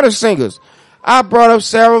all kind of singers. I brought up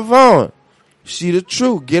Sarah Vaughan. She the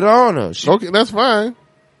truth. Get on her. Okay, that's fine.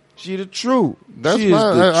 She the truth. That's she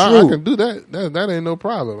fine. Is the I truth. can do that. That ain't no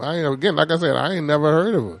problem. Again, like I said, I ain't never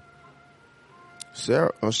heard of her.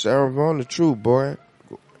 Sarah Vaughan, the truth, boy.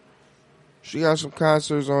 She got some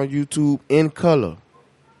concerts on YouTube in color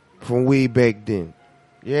from way back then.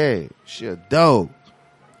 Yeah, she a dog.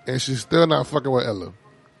 And she's still not fucking with Ella.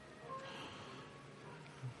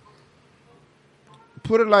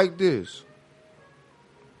 Put it like this.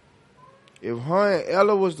 If her and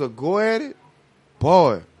Ella was to go at it,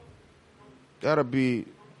 boy,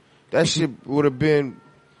 that shit would have been,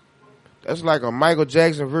 that's like a Michael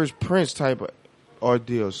Jackson versus Prince type of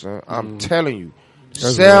ordeal, son. I'm telling you.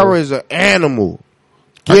 That's Sarah right. is an animal.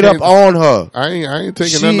 Get up on her. I ain't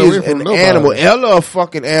taking She nothing is away from an nobody. animal. Ella a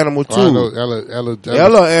fucking animal too. Oh, I know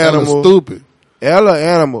Ella animal. stupid. Ella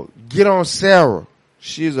animal. Get on Sarah.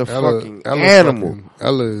 She's a fucking animal.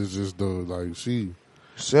 Ella is just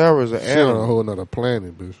Sarah's an she on a animal. whole nother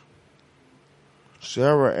planet, bitch.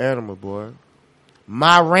 Sarah animal, boy.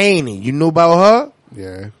 Ma Rainey. You know about her?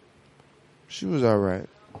 Yeah. She was alright.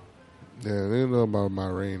 Yeah, they know about Ma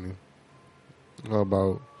Rainey. Know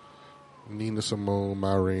about Nina Simone,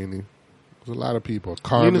 Ma Rainey. There's a lot of people.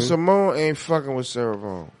 Carmen. Nina Simone ain't fucking with Sarah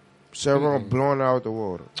Vaughan. Sarah Vaughan blowing her out the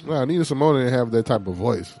water. No, Nina Simone didn't have that type of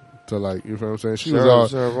voice to like, you know what I'm saying? She Sarah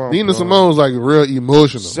was Vaughan all, Nina blowing. Simone was like real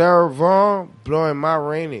emotional. Sarah Vaughan blowing Ma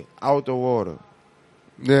Rainey out the water.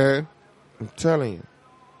 Yeah, I'm telling you.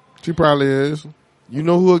 she probably is. You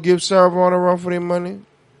know who will give Sarah Vaughan a run for their money?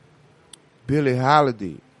 Billie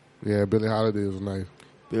Holiday. Yeah, Billie Holiday was nice.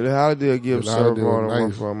 Billie Holiday will give Billie Sarah Holiday Vaughan a was run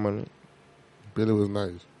nice. for her money. Billie was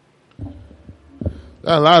nice.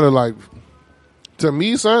 That a lot of like, to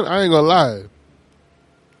me, son, I ain't gonna lie.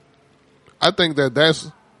 I think that's,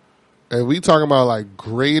 if we talking about like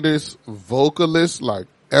greatest vocalist like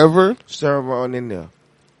ever. Sarah Vaughan in there.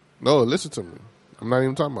 No, listen to me. I'm not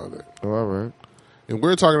even talking about that. Oh, all right. If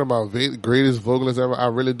we're talking about greatest vocalist ever, I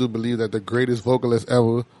really do believe that the greatest vocalist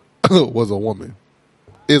ever was a woman.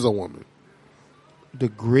 Is a woman. The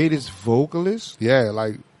greatest vocalist? Yeah,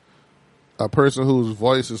 like a person whose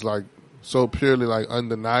voice is like so purely like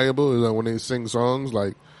undeniable. Is like when they sing songs,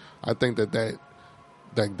 like I think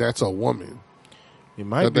that's a woman. It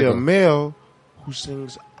might be a male who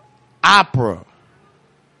sings opera.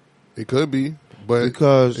 It could be, but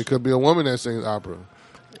Because it could be a woman that sings opera.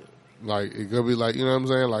 Like it could be like, you know what I'm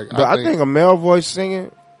saying? Like but I think a male voice singing,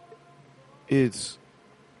 it's,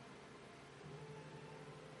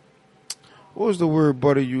 what was the word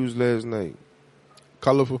Butter used last night?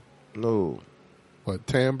 colorful. No, What,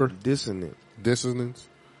 timbre, dissonant. dissonance?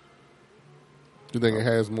 You think it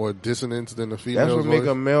has more dissonance than the female That's what voice? make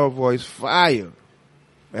a male voice fire.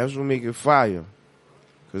 That's what make it fire.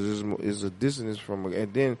 Because it's a dissonance from a,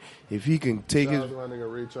 and then if he can take Shout his, out to my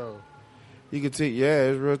nigga Ray Charles. he can take, yeah,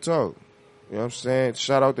 it's real talk. You know what I'm saying?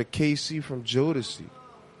 Shout out to KC from Jodeci.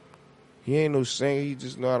 He ain't no singer. He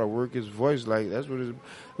just know how to work his voice. Like, that's what it's,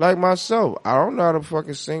 like myself. I don't know how to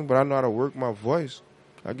fucking sing, but I know how to work my voice.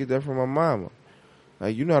 I get that from my mama.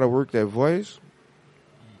 Like, you know how to work that voice?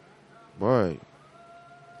 Boy,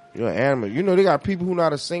 you're an animal. You know, they got people who know how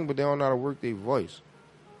to sing, but they don't know how to work their voice.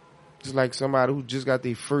 Just like somebody who just got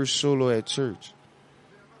their first solo at church.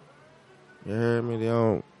 You heard me?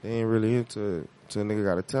 They ain't really into it. So a nigga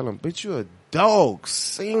gotta tell them, bitch, you a dog.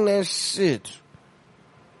 Sing that shit.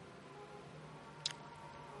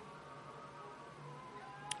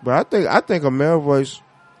 But I think a male voice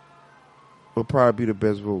will probably be the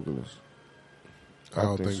best vocalist. I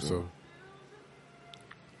don't think so.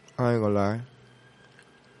 I ain't gonna lie.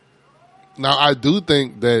 Now I do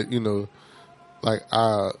think that, you know, like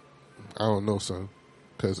I don't know, son,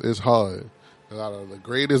 because it's hard. A lot of the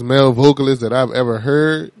greatest male vocalists that I've ever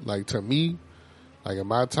heard, like to me, like in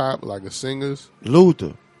my top, like the singers,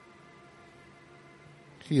 Luther.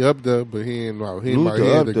 he up there, but he ain't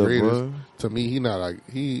Luther up the there, greatest. boy. To me, he not like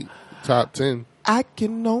he top 10. I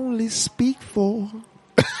can only speak for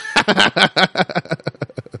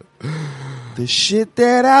the shit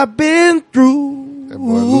that I've been through. That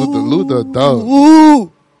boy Luther a dog.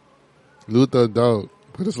 Ooh. Luther a dog.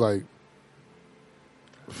 But it's like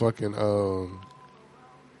fucking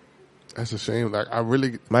that's a shame. Like I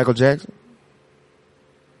really Michael Jackson.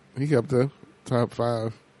 he up there, top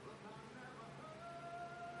 5.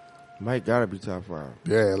 Mike gotta be top 5.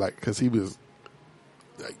 Yeah, like cause he was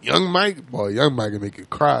like, Young Mike can make you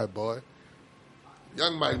cry, boy.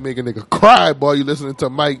 Young Mike make a nigga cry, boy. You listening to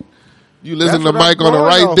Mike. You listen That's to what Mike I'm on the going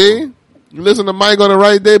right off day. You listen to Mike on the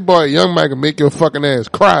right day, boy. Young Mike can make your fucking ass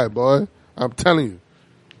cry, boy. I'm telling you.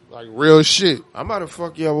 Like real shit. I'm about to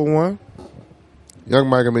fuck you up with one. Young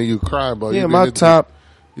Mike can make you cry, boy. Yeah, You my been top.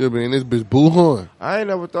 You'll be in this bitch boo-hooing. I ain't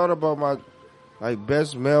never thought about my like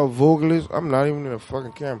best male vocalist. I'm not even in the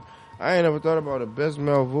fucking camera. I ain't never thought about the best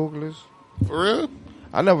male vocalist. For real?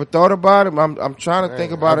 I never thought about it. I'm trying to Man,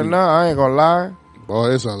 think about I it be- now. I ain't gonna lie,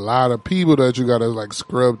 Boy, it's a lot of people that you gotta like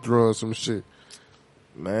scrub through on some shit.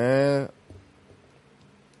 man.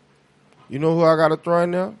 You know who I gotta throw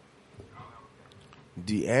in there?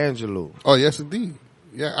 D'Angelo. Oh, yes, indeed.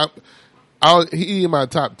 Yeah, he in my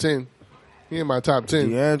top 10. He in my top 10.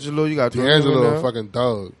 D'Angelo, you got to throw him in D'Angelo a there. fucking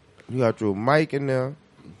dog. You got to throw Mike in there.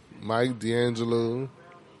 Mike, D'Angelo.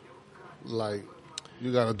 Like,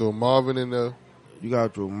 you gotta do Marvin in there. You got to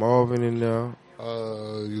throw Marvin in there.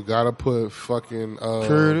 You gotta put fucking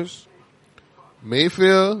Curtis.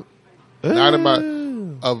 Mayfield. Not in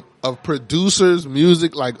my of producers,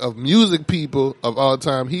 music, like of music people of all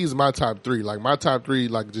time. He's my top 3. Like my top 3,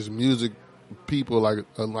 like just music people, like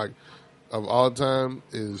of all time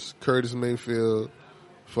is Curtis Mayfield.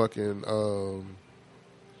 Fucking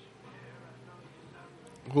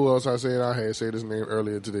who else I said? I had said his name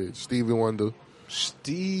earlier today. Stevie Wonder.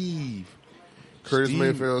 Steve. Curtis Steve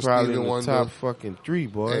Mayfield, probably Stevie in the Wonder. top fucking 3,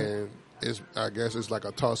 boy. And I guess it's like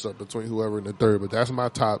a toss up between whoever in the third, but that's my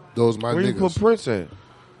top. Those my Where you put niggas. Prince at?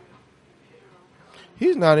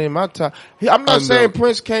 He's not in my top. I'm not saying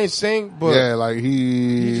Prince can't sing, but Yeah, like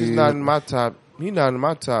he's just not in my top. He's not in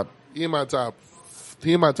my top. He in my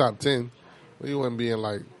top 10. He wouldn't be in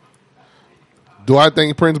like. Do I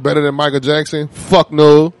think Prince better than Michael Jackson? Fuck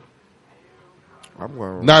no, I'm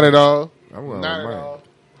going with not at all. I'm going Not with at Mike. all.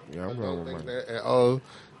 Yeah, I I'm don't going with think Mike. that at all.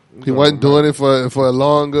 He going wasn't with doing it for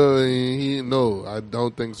longer. No, I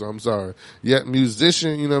don't think so. I'm sorry. Yet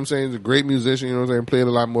musician, you know what I'm saying? He's a great musician, you know what I'm saying?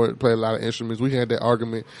 Played a lot of instruments. We had that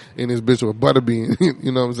argument in this bitch with Butterbean,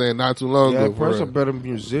 you know what I'm saying? Not too long Yeah, ago. for Prince a real. better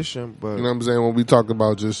musician, but You know what I'm saying? When we talk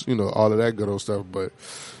about just, you know, all of that good old stuff. But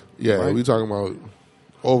yeah, Mike- we talking about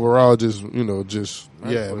overall just, you know, just,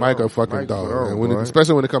 Mike yeah, put Mike a on. fucking Mike dog. put on, And when boy.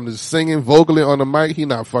 especially when it comes to singing vocally on the mic, he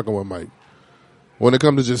not fucking with Mike. When it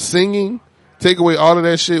comes to just singing, take away all of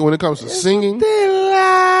that shit. When it comes to singing,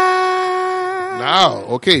 now,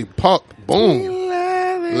 okay, pop, boom.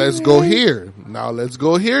 Let's go here. Now let's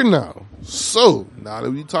go here now. So, now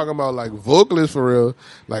that we talking about like vocalists for real,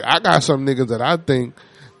 like I got some niggas that I think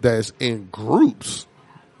that's in groups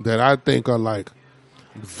that I think are like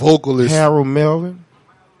vocalists. Harold Melvin.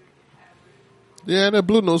 Yeah, the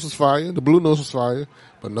Blue Notes was fire. The Blue Notes was fire.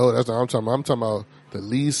 But no, that's not what I'm talking about. I'm talking about the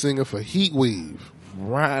lead singer for Heat Wave.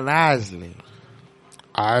 Ryan Isley.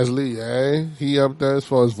 Isley, yeah, he up there as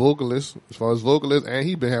far as vocalist, and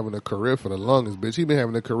he been having a career for the longest, bitch. He been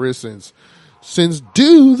having a career since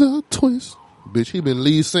Do the Twist, bitch. He been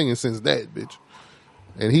lead singing since that, bitch.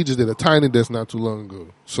 And he just did a Tiny Desk not too long ago,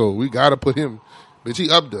 so we gotta put him, bitch. He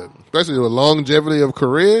up there, especially with longevity of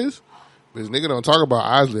careers, bitch. Nigga don't talk about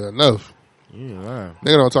Isley enough. Yeah, right.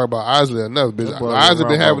 Nigga don't talk about Isley enough, bitch. That boy Isley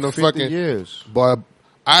around been having about a 50 fucking years. boy.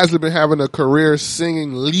 Isley been having a career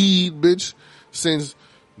singing lead, bitch, since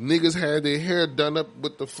niggas had their hair done up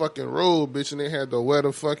with the fucking robe, bitch, and they had to wear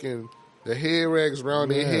the hair rags around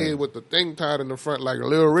their head with the thing tied in the front like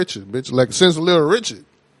Little Richard, bitch. Like since Little Richard.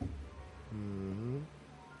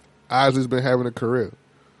 Isley's been having a career.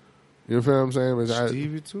 You feel what I'm saying? Bitch,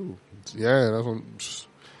 Stevie too. yeah, that's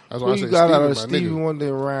why Who I say you got out of Stevie, my Stevie nigga. Wonder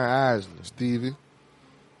and Ryan Isley? Stevie.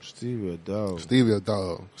 Stevie a dog. Stevie a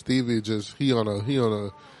dog. Stevie just Stevie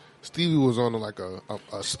was on like a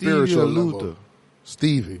Stevie spiritual or level. Luther?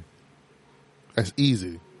 Stevie. That's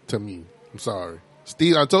easy to me. I'm sorry.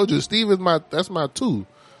 Steve, I told you, Steve is that's my 2,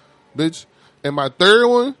 bitch. And my third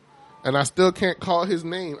one, and I still can't call his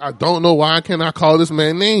name. I don't know why I cannot call this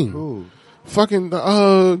man's name. Ooh. Fucking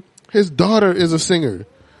his daughter is a singer.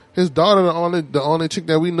 His daughter the only chick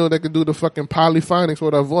that we know that can do the fucking polyphonics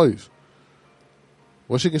with her voice.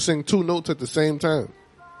 Well, she can sing 2 notes at the same time.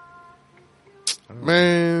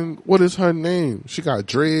 Man, what is her name? She got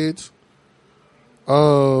dreads.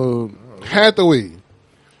 Hathaway.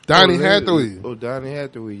 Donnie Hathaway. Oh, Donnie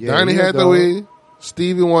Hathaway. Yeah, Donnie yeah, Hathaway,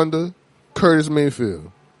 Stevie Wonder, Curtis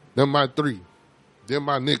Mayfield. Them my 3. Them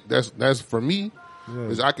my Nick. That's for me. Yeah.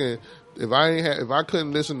 Is if I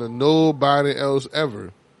couldn't listen to nobody else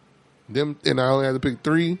ever, them and I only had to pick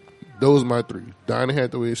 3. Those my 3. Donnie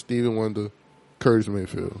Hathaway, Stevie Wonder, Curtis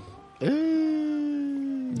Mayfield.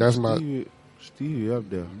 That's my Stevie up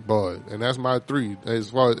there. boy, and that's my 3 as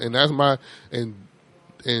far as, and that's my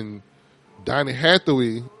and Donnie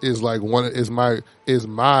Hathaway is like is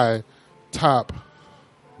my top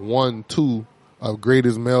 1-2 of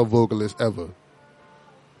greatest male vocalists ever.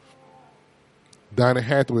 Donnie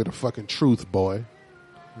Hathaway, the fucking truth, boy.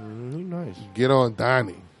 He nice. Get on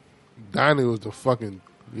Donnie. Donnie was the fucking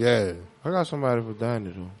yeah. I got somebody for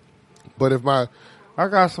Donnie though. But if my I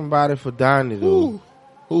got somebody for Donnie though.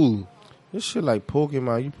 who This shit like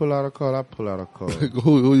Pokemon. You pull out a card, I pull out a card.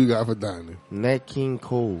 who you got for Donnie? Nat King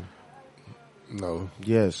Cole. No,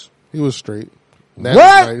 Yes. he was straight. Nat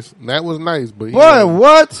What? Was nice. Nat was nice, but Boy,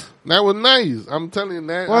 what? Nat was nice. I'm telling you,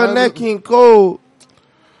 Nat. Boy, Nat King Cole.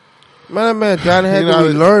 Man, Donnie had You know,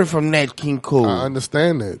 to learn from Nat King Cole. I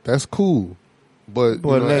understand that. That's cool. But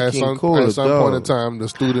Boy, you know, Nat at King some, Cole at is some dog. point in time, the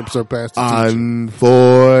student surpassed the teacher.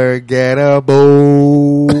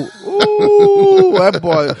 Unforgettable. Ooh, that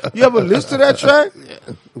boy. You ever listen to that track?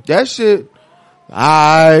 That shit.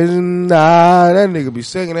 That nigga be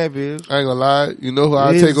singing that bitch. I ain't gonna lie. You know who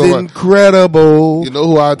I It's take over? incredible. You know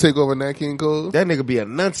who I take over Nat King Cole? That nigga be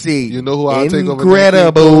enunciating. You know who I'll take over?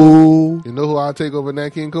 Incredible. You know who I take over Nat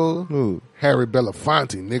King Cole? Who? Harry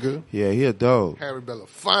Belafonte, nigga. Yeah, he a dog. Harry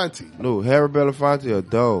Belafonte. No, Harry Belafonte a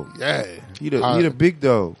dog. Yeah. He the big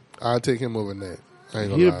dog. I'll take him over Nat. I ain't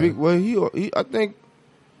gonna He the lie. big. Well, he. I think.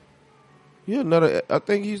 He another. I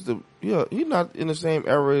think he's the. Yeah, he not in the same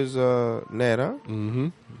era as Nat, huh? Mm-hmm.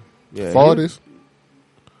 Yeah. Farthest.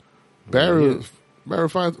 Yeah.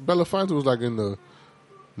 Belafonte was like in the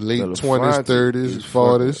late Belafonte 20s, 30s, is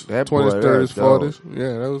farthest. fucking- that boy, 20s, 30s, that dog. farthest.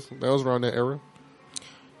 Yeah, that was around that era.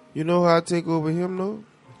 You know how I take over him though?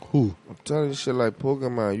 Who? I'm telling you shit like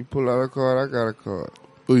Pokemon. You pull out a card, I got a card.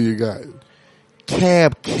 Who you got?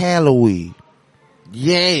 Cab Calloway.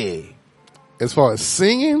 Yeah. As far as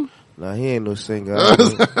singing, Nah, he ain't no singer.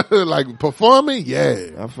 like performing,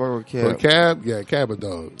 yeah. I fuck with But Cab. Cab a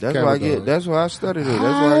dog. That's Cab why a I get. dog. That's why I studied it. That's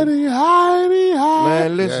why. Heidi.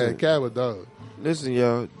 Man, listen. Yeah, Cab a dog. Listen,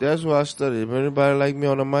 y'all. That's why I studied. If anybody like me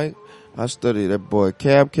on the mic, I studied that boy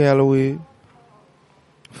Cab Calloway,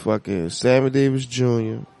 fucking Sammy Davis Jr.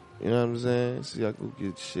 You know what I'm saying? See, I go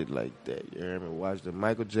get shit like that. You hear me? Watch the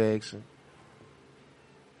Michael Jackson.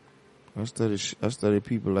 I studied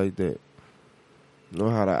people like that. Know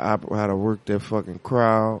how to work that fucking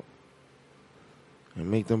crowd and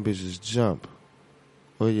make them bitches jump.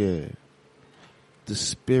 Oh yeah, the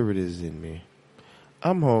spirit is in me.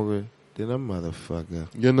 I'm hungry than a motherfucker.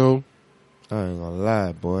 You know, I ain't gonna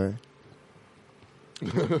lie, boy.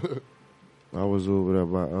 I was over there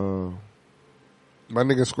by my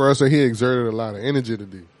nigga Squirrel said he exerted a lot of energy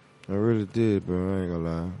today. I really did, bro. I ain't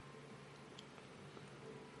gonna lie.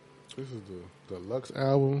 This is the deluxe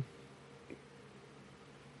album.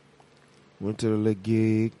 Went to the little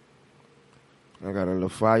gig. I got a little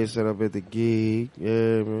fire set up at the gig.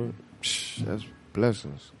 Yeah, man. Psh, that's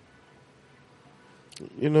blessings.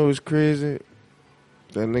 You know what's crazy?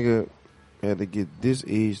 That nigga had to get this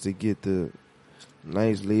age to get the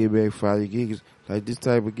nice laid back fire gigs. Like this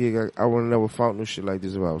type of gig, I would have never found no shit like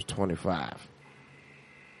this if I was 25.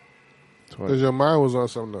 Because your mind was on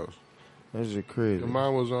something else. That's just crazy. Your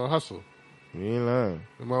mind was on hustle. You ain't lying.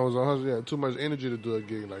 Your mind was on hustle. You had too much energy to do a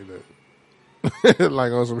gig like that.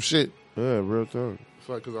 Like on some shit. Yeah, real talk.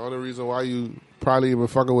 Because the only reason why you probably even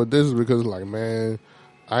fucking with this is because, like, man,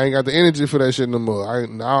 I ain't got the energy for that shit no more.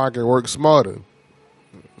 Now I can work smarter.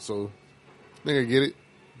 So, nigga, get it?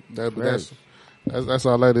 That's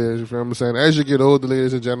all that is. You feel what I'm saying? As you get older,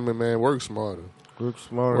 ladies and gentlemen, man, work smarter. Work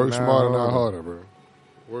smarter, Work smarter, not harder, bro.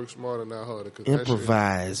 Work smarter, not harder. Cause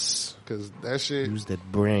improvise. Because that shit, Use that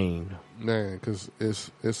brain. man. Because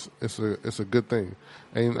it's a good thing.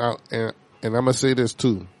 And I'm gonna say this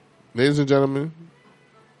too, ladies and gentlemen.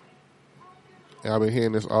 And I've been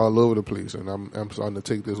hearing this all over the place, and I'm starting to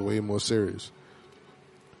take this way more serious.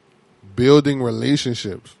 Building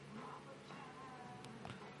relationships.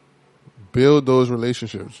 Build those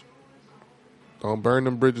relationships. Don't burn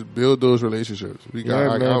them bridges. Build those relationships. We got.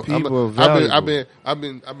 Yeah, man, people are valuable. I've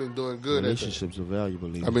been doing good. Relationships are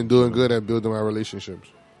valuable. I've been doing good at building my relationships.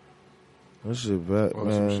 That shit,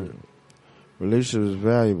 man. Shit. Relationships is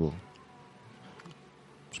valuable.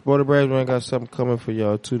 Sporty Brass man got something coming for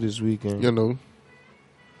y'all too this weekend. You know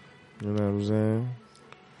what I'm saying?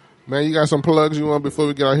 Man, you got some plugs you want before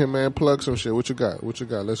we get out here, man? Plug some shit. What you got?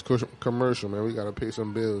 Let's commercial, man. We got to pay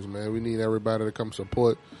some bills, man. We need everybody to come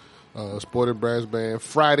support Sporty Brass Band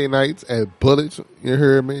Friday nights at Bullets. You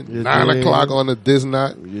heard me? 9 o'clock on the Disney.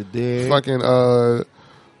 You did. Fucking,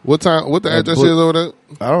 what time? What the address is over there?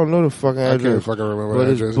 I don't know the fucking address. I can't fucking remember but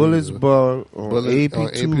the address. It's Bullets Bar on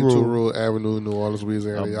AP2 Road Avenue, New Orleans,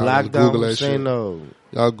 Louisiana. Y'all Black Google that shit.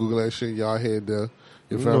 Y'all Google that shit. Y'all head there.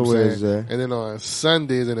 You know what I'm saying? And then on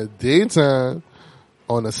Sundays in the daytime,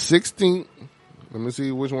 on the 16th, let me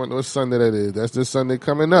see which Sunday that is. That's this Sunday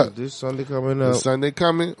coming up. This Sunday coming up. This Sunday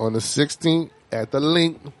coming on the 16th at the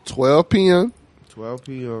Link, 12 p.m. 12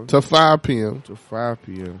 p.m. to 5 p.m. to 5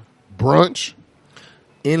 p.m. Brunch.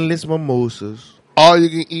 Endless mimosas. All you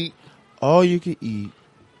can eat. All you can eat.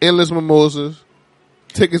 Endless mimosas.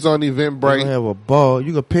 Tickets on Eventbrite. You're going to have a ball.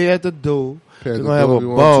 You can pay at the door. You're going to have a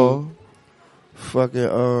ball.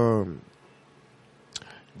 Fucking,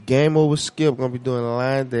 Game Over Skip gonna be doing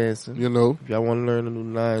line dancing. You know. If y'all want to learn the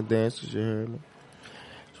new line dances, you heard me.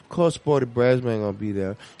 Of course, Sporty Brass Man gonna be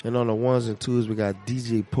there. And on the ones and twos, we got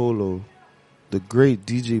DJ Polo. The great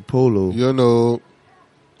DJ Polo. You know.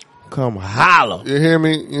 Come holla. You hear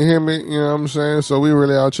me? You hear me? You know what I'm saying? So we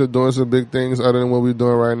really out here doing some big things other than what we're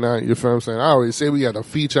doing right now. You feel what I'm saying? I already say we got to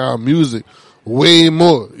feature our music way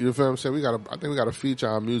more. You feel what I'm saying? I think we got to feature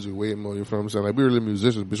our music way more. You feel what I'm saying? Like, we really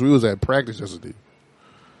musicians, bitch. We was at practice yesterday.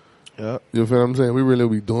 Yep. You feel what I'm saying? We really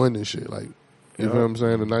be doing this shit. Like, you feel what I'm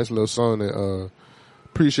saying? A nice little song that,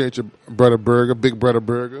 appreciate your brother Burger, Big Brother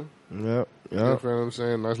Burger. Yep. You feel what I'm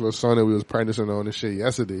saying? Nice little song that we was practicing on this shit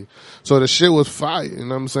yesterday. So the shit was fire, you know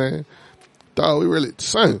what I'm saying? Dog, we really,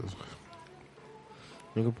 son.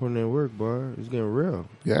 Nigga putting in work, boy. It's getting real.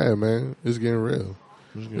 Yeah, man. It's getting real.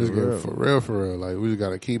 It's getting for real. Like, we just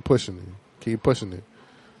gotta keep pushing it. Keep pushing it.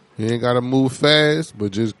 You ain't gotta move fast,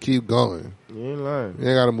 but just keep going. You ain't lying. You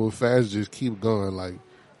ain't gotta move fast, just keep going. Like,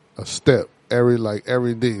 a step. Every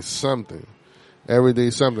day, something. Every day,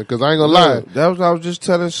 something. Cause I ain't gonna lie. That was what I was just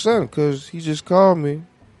telling son, cause he just called me.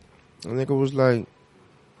 And nigga was like,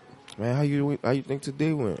 man, how you think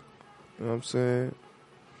today went? You know what I'm saying?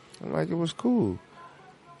 I'm like, it was cool.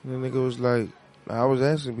 And the nigga was like, I was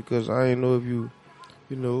asking because I didn't know if you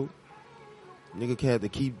know, nigga had to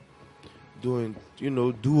keep doing,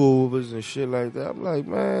 do-overs and shit like that. I'm like,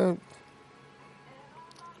 man,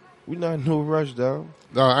 we not in no rush, dog.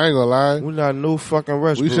 No, I ain't gonna lie. We not in no fucking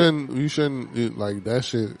rush, We bro. shouldn't, like, that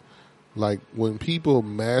shit, like, when people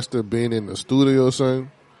master being in the studio,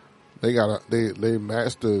 son, they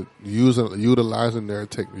master utilizing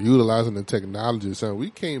the technology, son. We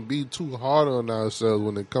can't be too hard on ourselves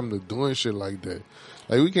when it comes to doing shit like that.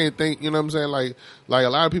 Like, we can't think, you know what I'm saying? Like a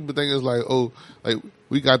lot of people think it's like, oh, like,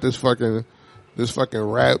 we got this fucking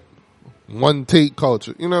rap one take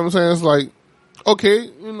culture. You know what I'm saying? It's like, okay,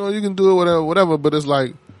 you can do it, whatever, but it's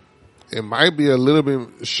like, it might be a little bit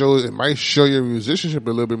it might show your musicianship a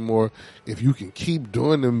little bit more if you can keep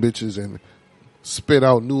doing them bitches and spit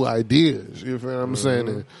out new ideas. You feel what I'm saying?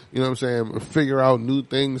 And, you know what I'm saying? Figure out new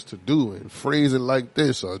things to do and phrase it like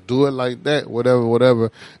this or do it like that, whatever.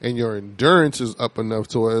 And your endurance is up enough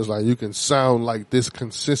to where it's like you can sound like this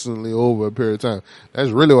consistently over a period of time. That's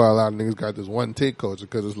really why a lot of niggas got this one take culture,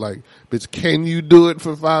 because it's like, bitch, can you do it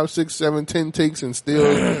for 5, 6, 7, 10 takes and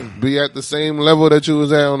still be at the same level that you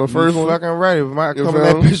was at on the first one? Fucking right. If I come in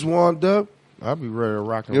that bitch warmed up, I'll be ready to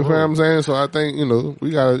rock and roll. You feel what I'm saying? So I think,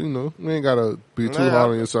 we gotta, we ain't gotta be too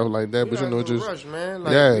hard on yourself like that, but just rush, man.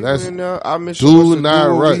 Like, that's, do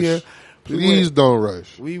not rush. Please don't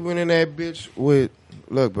rush. We went in that bitch with,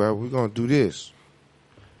 look, bro, we gonna do this.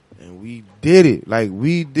 And we did it. Like,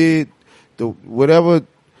 we did whatever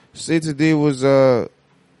Sita did was,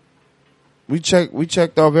 we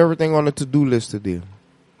checked off everything on the to-do list today.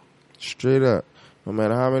 Straight up. No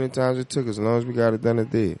matter how many times it took, as long as we got it done,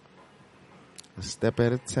 it did. A step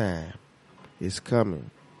at a time. It's coming.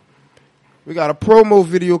 We got a promo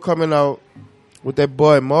video coming out with that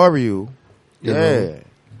boy Mario. Yeah.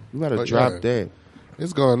 You gotta drop that.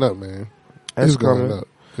 It's going up, man. That's it's going coming up.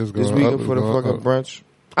 It's going this weekend up. for the fucking brunch.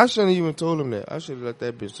 I shouldn't even told him that. I should have let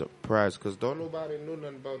that bitch surprise, because don't nobody know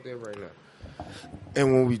nothing about that right now.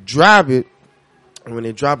 And when we drop it, and when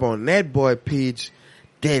they drop on that boy page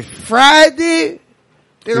that Friday,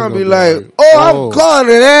 they're gonna be like, I'm going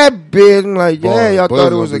to that bitch. I'm like, yeah, y'all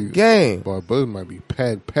thought it was a game. Boy, Buzz might be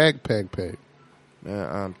packed. Man,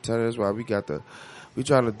 I'm telling you, that's why we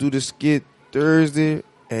trying to do the skit Thursday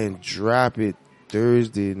and drop it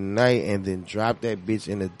Thursday night and then drop that bitch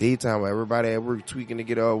in the daytime while everybody at work tweaking to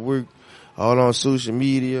get off work, all on social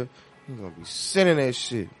media. We're gonna be sending that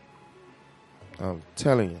shit. I'm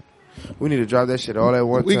telling you. We need to drop that shit all at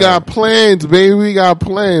one time. We got plans, baby. We got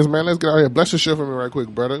plans, man. Let's get out here. Bless your shit for me right quick,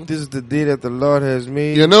 brother. This is the day that the Lord has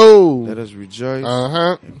made. You know. Let us rejoice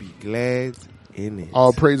and be glad in it.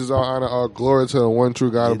 All praises, all honor, all glory to the one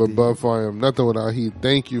true God of above, for I am nothing without He.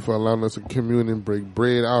 Thank you for allowing us to commune and break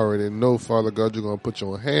bread. I already know, Father God, you're going to put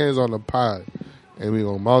your hands on the pie and we're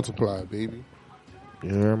going to multiply, baby. You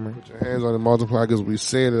hear me? Put your hands on the multiply because we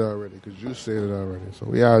said it already, because you said it already. So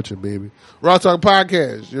we out here, baby. Raw Talk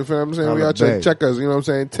Podcast. You feel what I'm saying? We out here. Check us. You know what I'm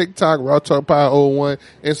saying? TikTok, Raw Talk Pod 01,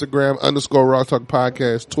 Instagram, _Raw Talk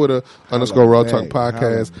Podcast, Twitter, _Raw Talk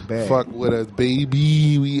Podcast. Fuck with us,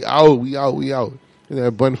 baby. We out. We out. We out. Get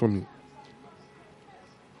that button for me.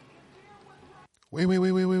 Wait.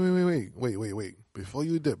 Before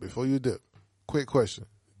you dip. Quick question.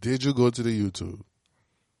 Did you go to the YouTube?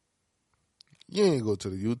 You ain't go to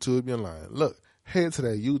the YouTube, you're lying. Look, head to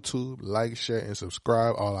that YouTube, like, share, and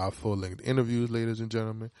subscribe. All our full-length interviews, ladies and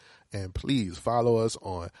gentlemen. And please follow us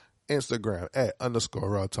on Instagram at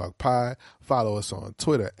 _Raw Talk Pod. Follow us on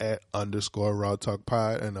Twitter at _Raw Talk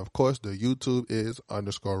Pod. And of course, the YouTube is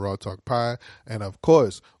 _Raw Talk Pod. And of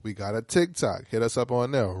course, we got a TikTok. Hit us up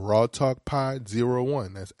on there, Raw Talk Pod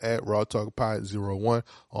 01. That's at Raw Talk Pod 01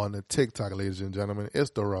 on the TikTok, ladies and gentlemen.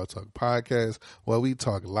 It's the Raw Talk Podcast where we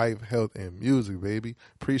talk life, health, and music, baby.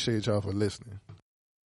 Appreciate y'all for listening.